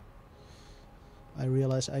 I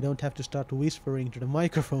realize I don't have to start whispering to the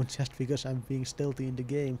microphone just because I'm being stealthy in the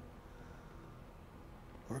game.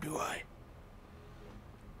 Or do I?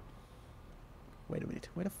 Wait a minute,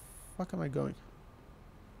 where the fuck am I going?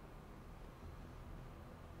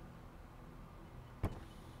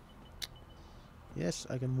 Yes,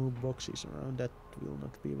 I can move boxes around, that will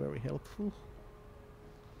not be very helpful.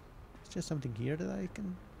 Is there something here that I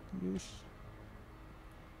can use?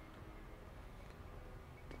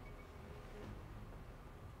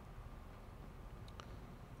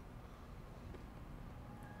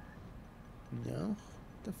 No?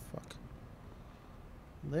 What the fuck?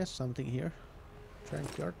 There's something here.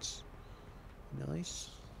 Trank yards. Nice.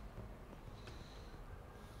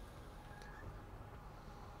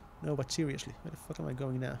 No, but seriously, where the fuck am I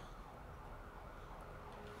going now?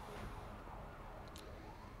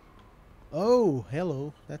 Oh,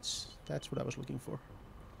 hello. That's what I was looking for.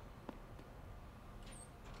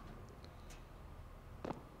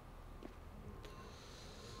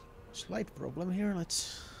 Slight problem here.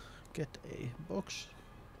 Let's get a box.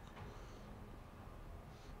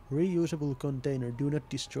 Reusable container. Do not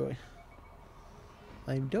destroy.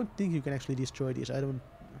 I don't think you can actually destroy these. I don't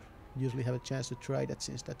usually have a chance to try that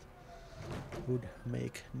since that would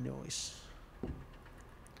make noise.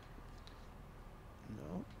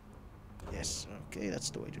 No. Yes, okay, that's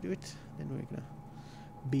the way to do it. Then we're gonna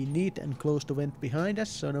be neat and close the vent behind us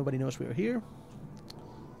so nobody knows we're here.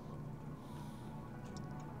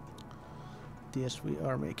 Yes, we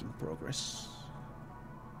are making progress.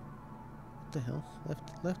 What the hell?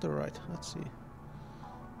 Left or right? Let's see.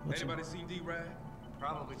 What's Anybody seen D-Rag?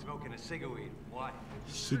 Probably smoking a cigarette. Why?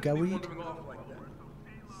 Cigarette? Off like that.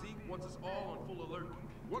 Zeke wants us all on full alert.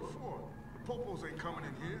 What for? The popos ain't coming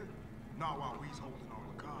in here. Not while we's holding all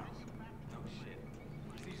the cards. No shit.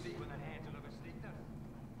 You see Zeke with that hand to the stick does?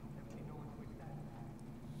 Definitely no one quits that.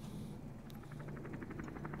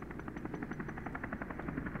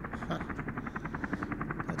 Huh.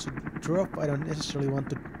 That's a drop. I don't necessarily want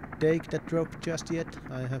to take that drop just yet.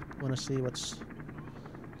 I want to see what's...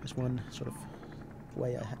 There's one sort of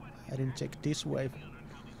way I didn't check this way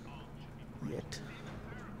yet.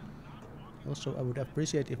 Also, I would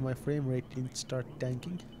appreciate if my frame rate didn't start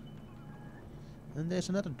tanking. And there's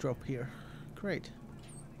another drop here. Great.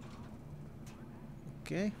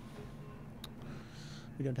 Okay.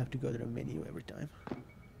 We don't have to go to the menu every time.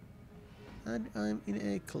 And I'm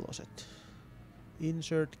in a closet.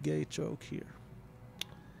 Insert gay choke here.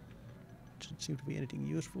 Doesn't seem to be anything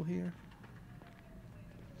useful here.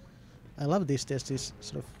 I love this. There's this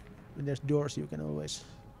sort of... When there's doors you can always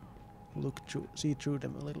look through, see through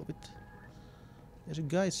them a little bit. There's a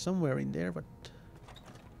guy somewhere in there, but...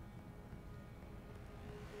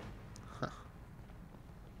 Huh.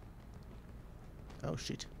 Oh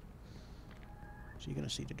shit. Is he gonna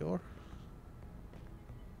see the door?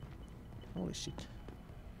 Holy shit.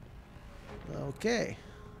 Okay.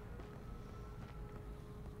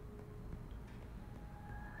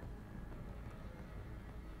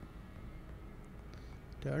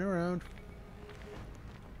 Turn around.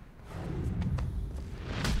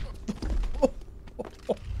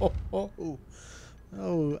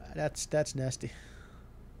 Oh, that's nasty.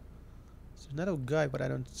 There's another guy, but I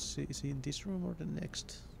don't see. Is he in this room or the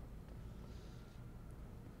next?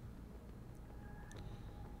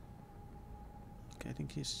 Okay, I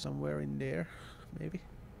think he's somewhere in there, maybe.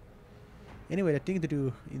 Anyway, the thing to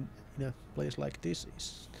do in a place like this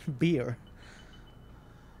is beer.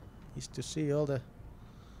 Is to see all the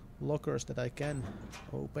lockers that I can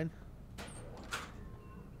open.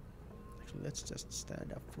 Actually, let's just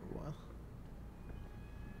stand up for a while.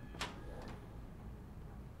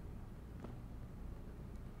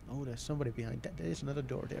 Oh, there's somebody behind that. There is another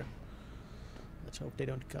door there. Let's hope they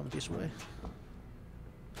don't come this way.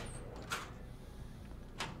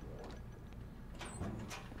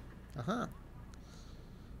 Aha!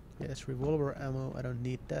 Yes, revolver ammo. I don't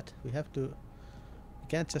need that. We have to... We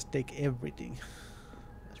can't just take everything.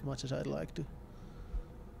 As much as I'd like to.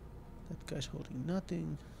 That guy's holding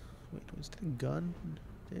nothing. Wait, was that a gun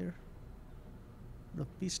there? No,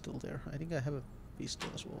 pistol there. I think I have a pistol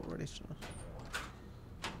as well already, so...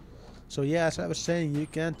 So yeah, as I was saying, you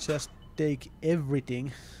can't just take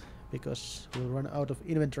everything, because we'll run out of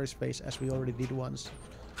inventory space as we already did once.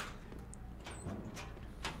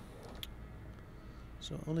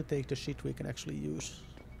 So only take the shit we can actually use.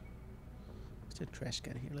 There's a trash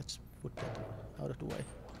can here, let's put that out of the way.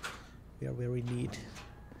 We are very neat.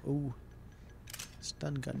 Ooh,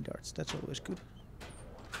 Stun gun darts, that's always good.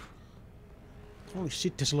 Holy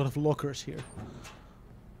shit, there's a lot of lockers here.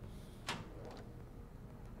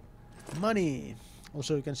 Money!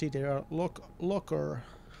 Also you can see there are locker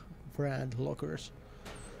brand lockers.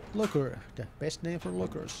 Locker, the best name for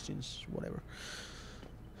lockers since whatever.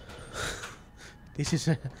 This is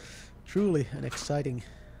truly an exciting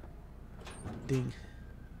thing.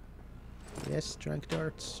 Yes, trank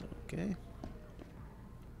darts, okay.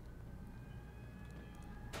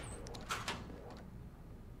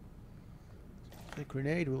 The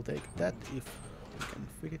grenade will take that if we can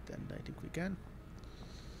fit it, and I think we can.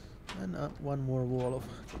 And one more wall of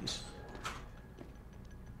these.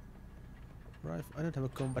 Rifle. I don't have a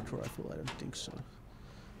combat rifle, I don't think so.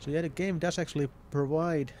 So yeah, the game does actually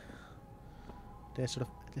provide there's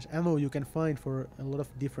ammo you can find for a lot of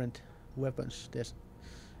different weapons. There's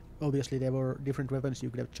obviously there were different weapons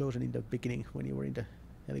you could have chosen in the beginning when you were in the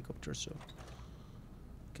helicopter, so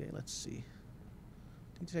okay, let's see.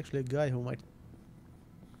 I think there's actually a guy who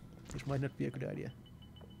this might not be a good idea.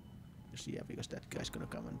 Just yeah, because that guy's gonna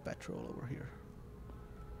come and patrol over here.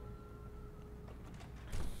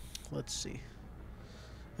 Let's see.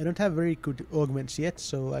 I don't have very good augments yet,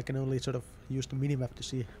 so I can only sort of use the minimap to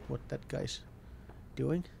see what that guy's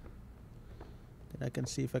doing. Then I can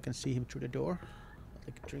see if I can see him through the door. I'll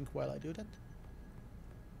take a drink while I do that.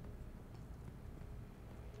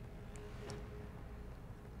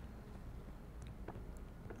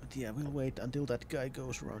 But yeah, we'll wait until that guy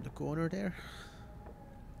goes around the corner there.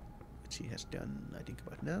 Which he has done, I think,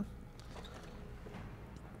 about now.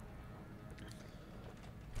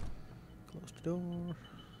 Close the door.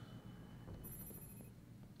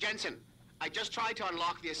 Jensen, I just tried to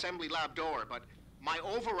unlock the assembly lab door, but my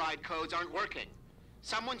override codes aren't working.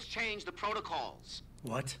 Someone's changed the protocols.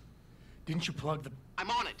 What? Didn't you plug the... I'm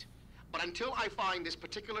on it. But until I find this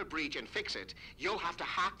particular breach and fix it, you'll have to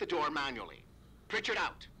hack the door manually. Pritchard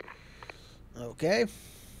out. Okay.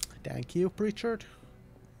 Thank you, Pritchard.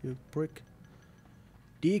 You prick.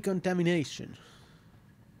 Decontamination.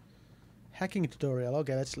 Hacking tutorial.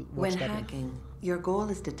 Okay, let's watch When that hacking, one. your goal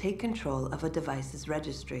is to take control of a device's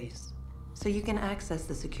registries, so you can access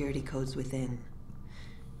the security codes within.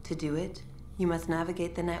 To do it, you must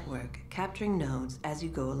navigate the network, capturing nodes as you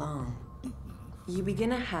go along. You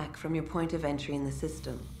begin a hack from your point of entry in the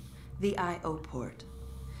system, the I/O port.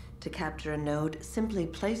 To capture a node, simply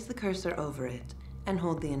place the cursor over it and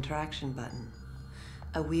hold the interaction button.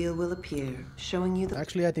 A wheel will appear, showing you the...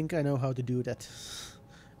 Actually, I think I know how to do that.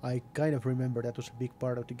 I kind of remember that was a big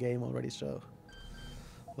part of the game already, so...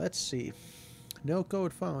 Let's see. No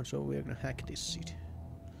code found, so we're gonna hack this shit.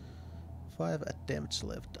 5 attempts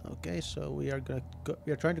left. Okay, so we are gonna go...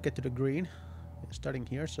 We are trying to get to the green. We're starting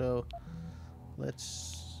here, so...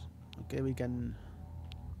 Let's... Okay, we can...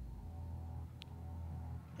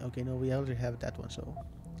 Okay, no, we already have that one, so...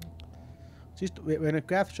 Just, we're gonna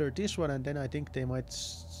capture this one, and then I think they might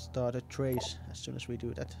start a trace as soon as we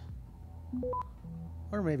do that.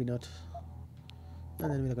 Or maybe not.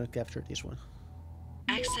 And then we're gonna capture this one.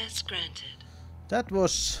 Access granted. That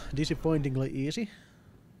was disappointingly easy.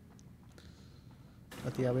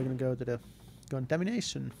 But yeah, we're gonna go to the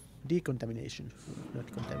decontamination, not contamination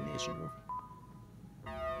room.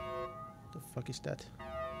 The fuck is that?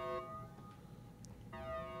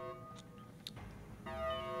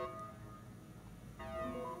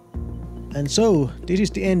 And so, this is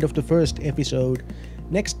the end of the first episode.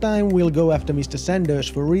 Next time we'll go after Mr. Sanders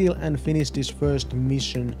for real and finish this first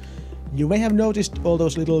mission. You may have noticed all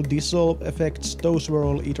those little dissolve effects, those were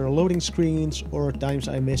all either loading screens or times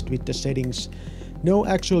I messed with the settings. No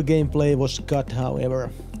actual gameplay was cut, however.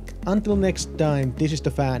 Until next time, this is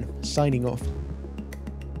the phann, signing off.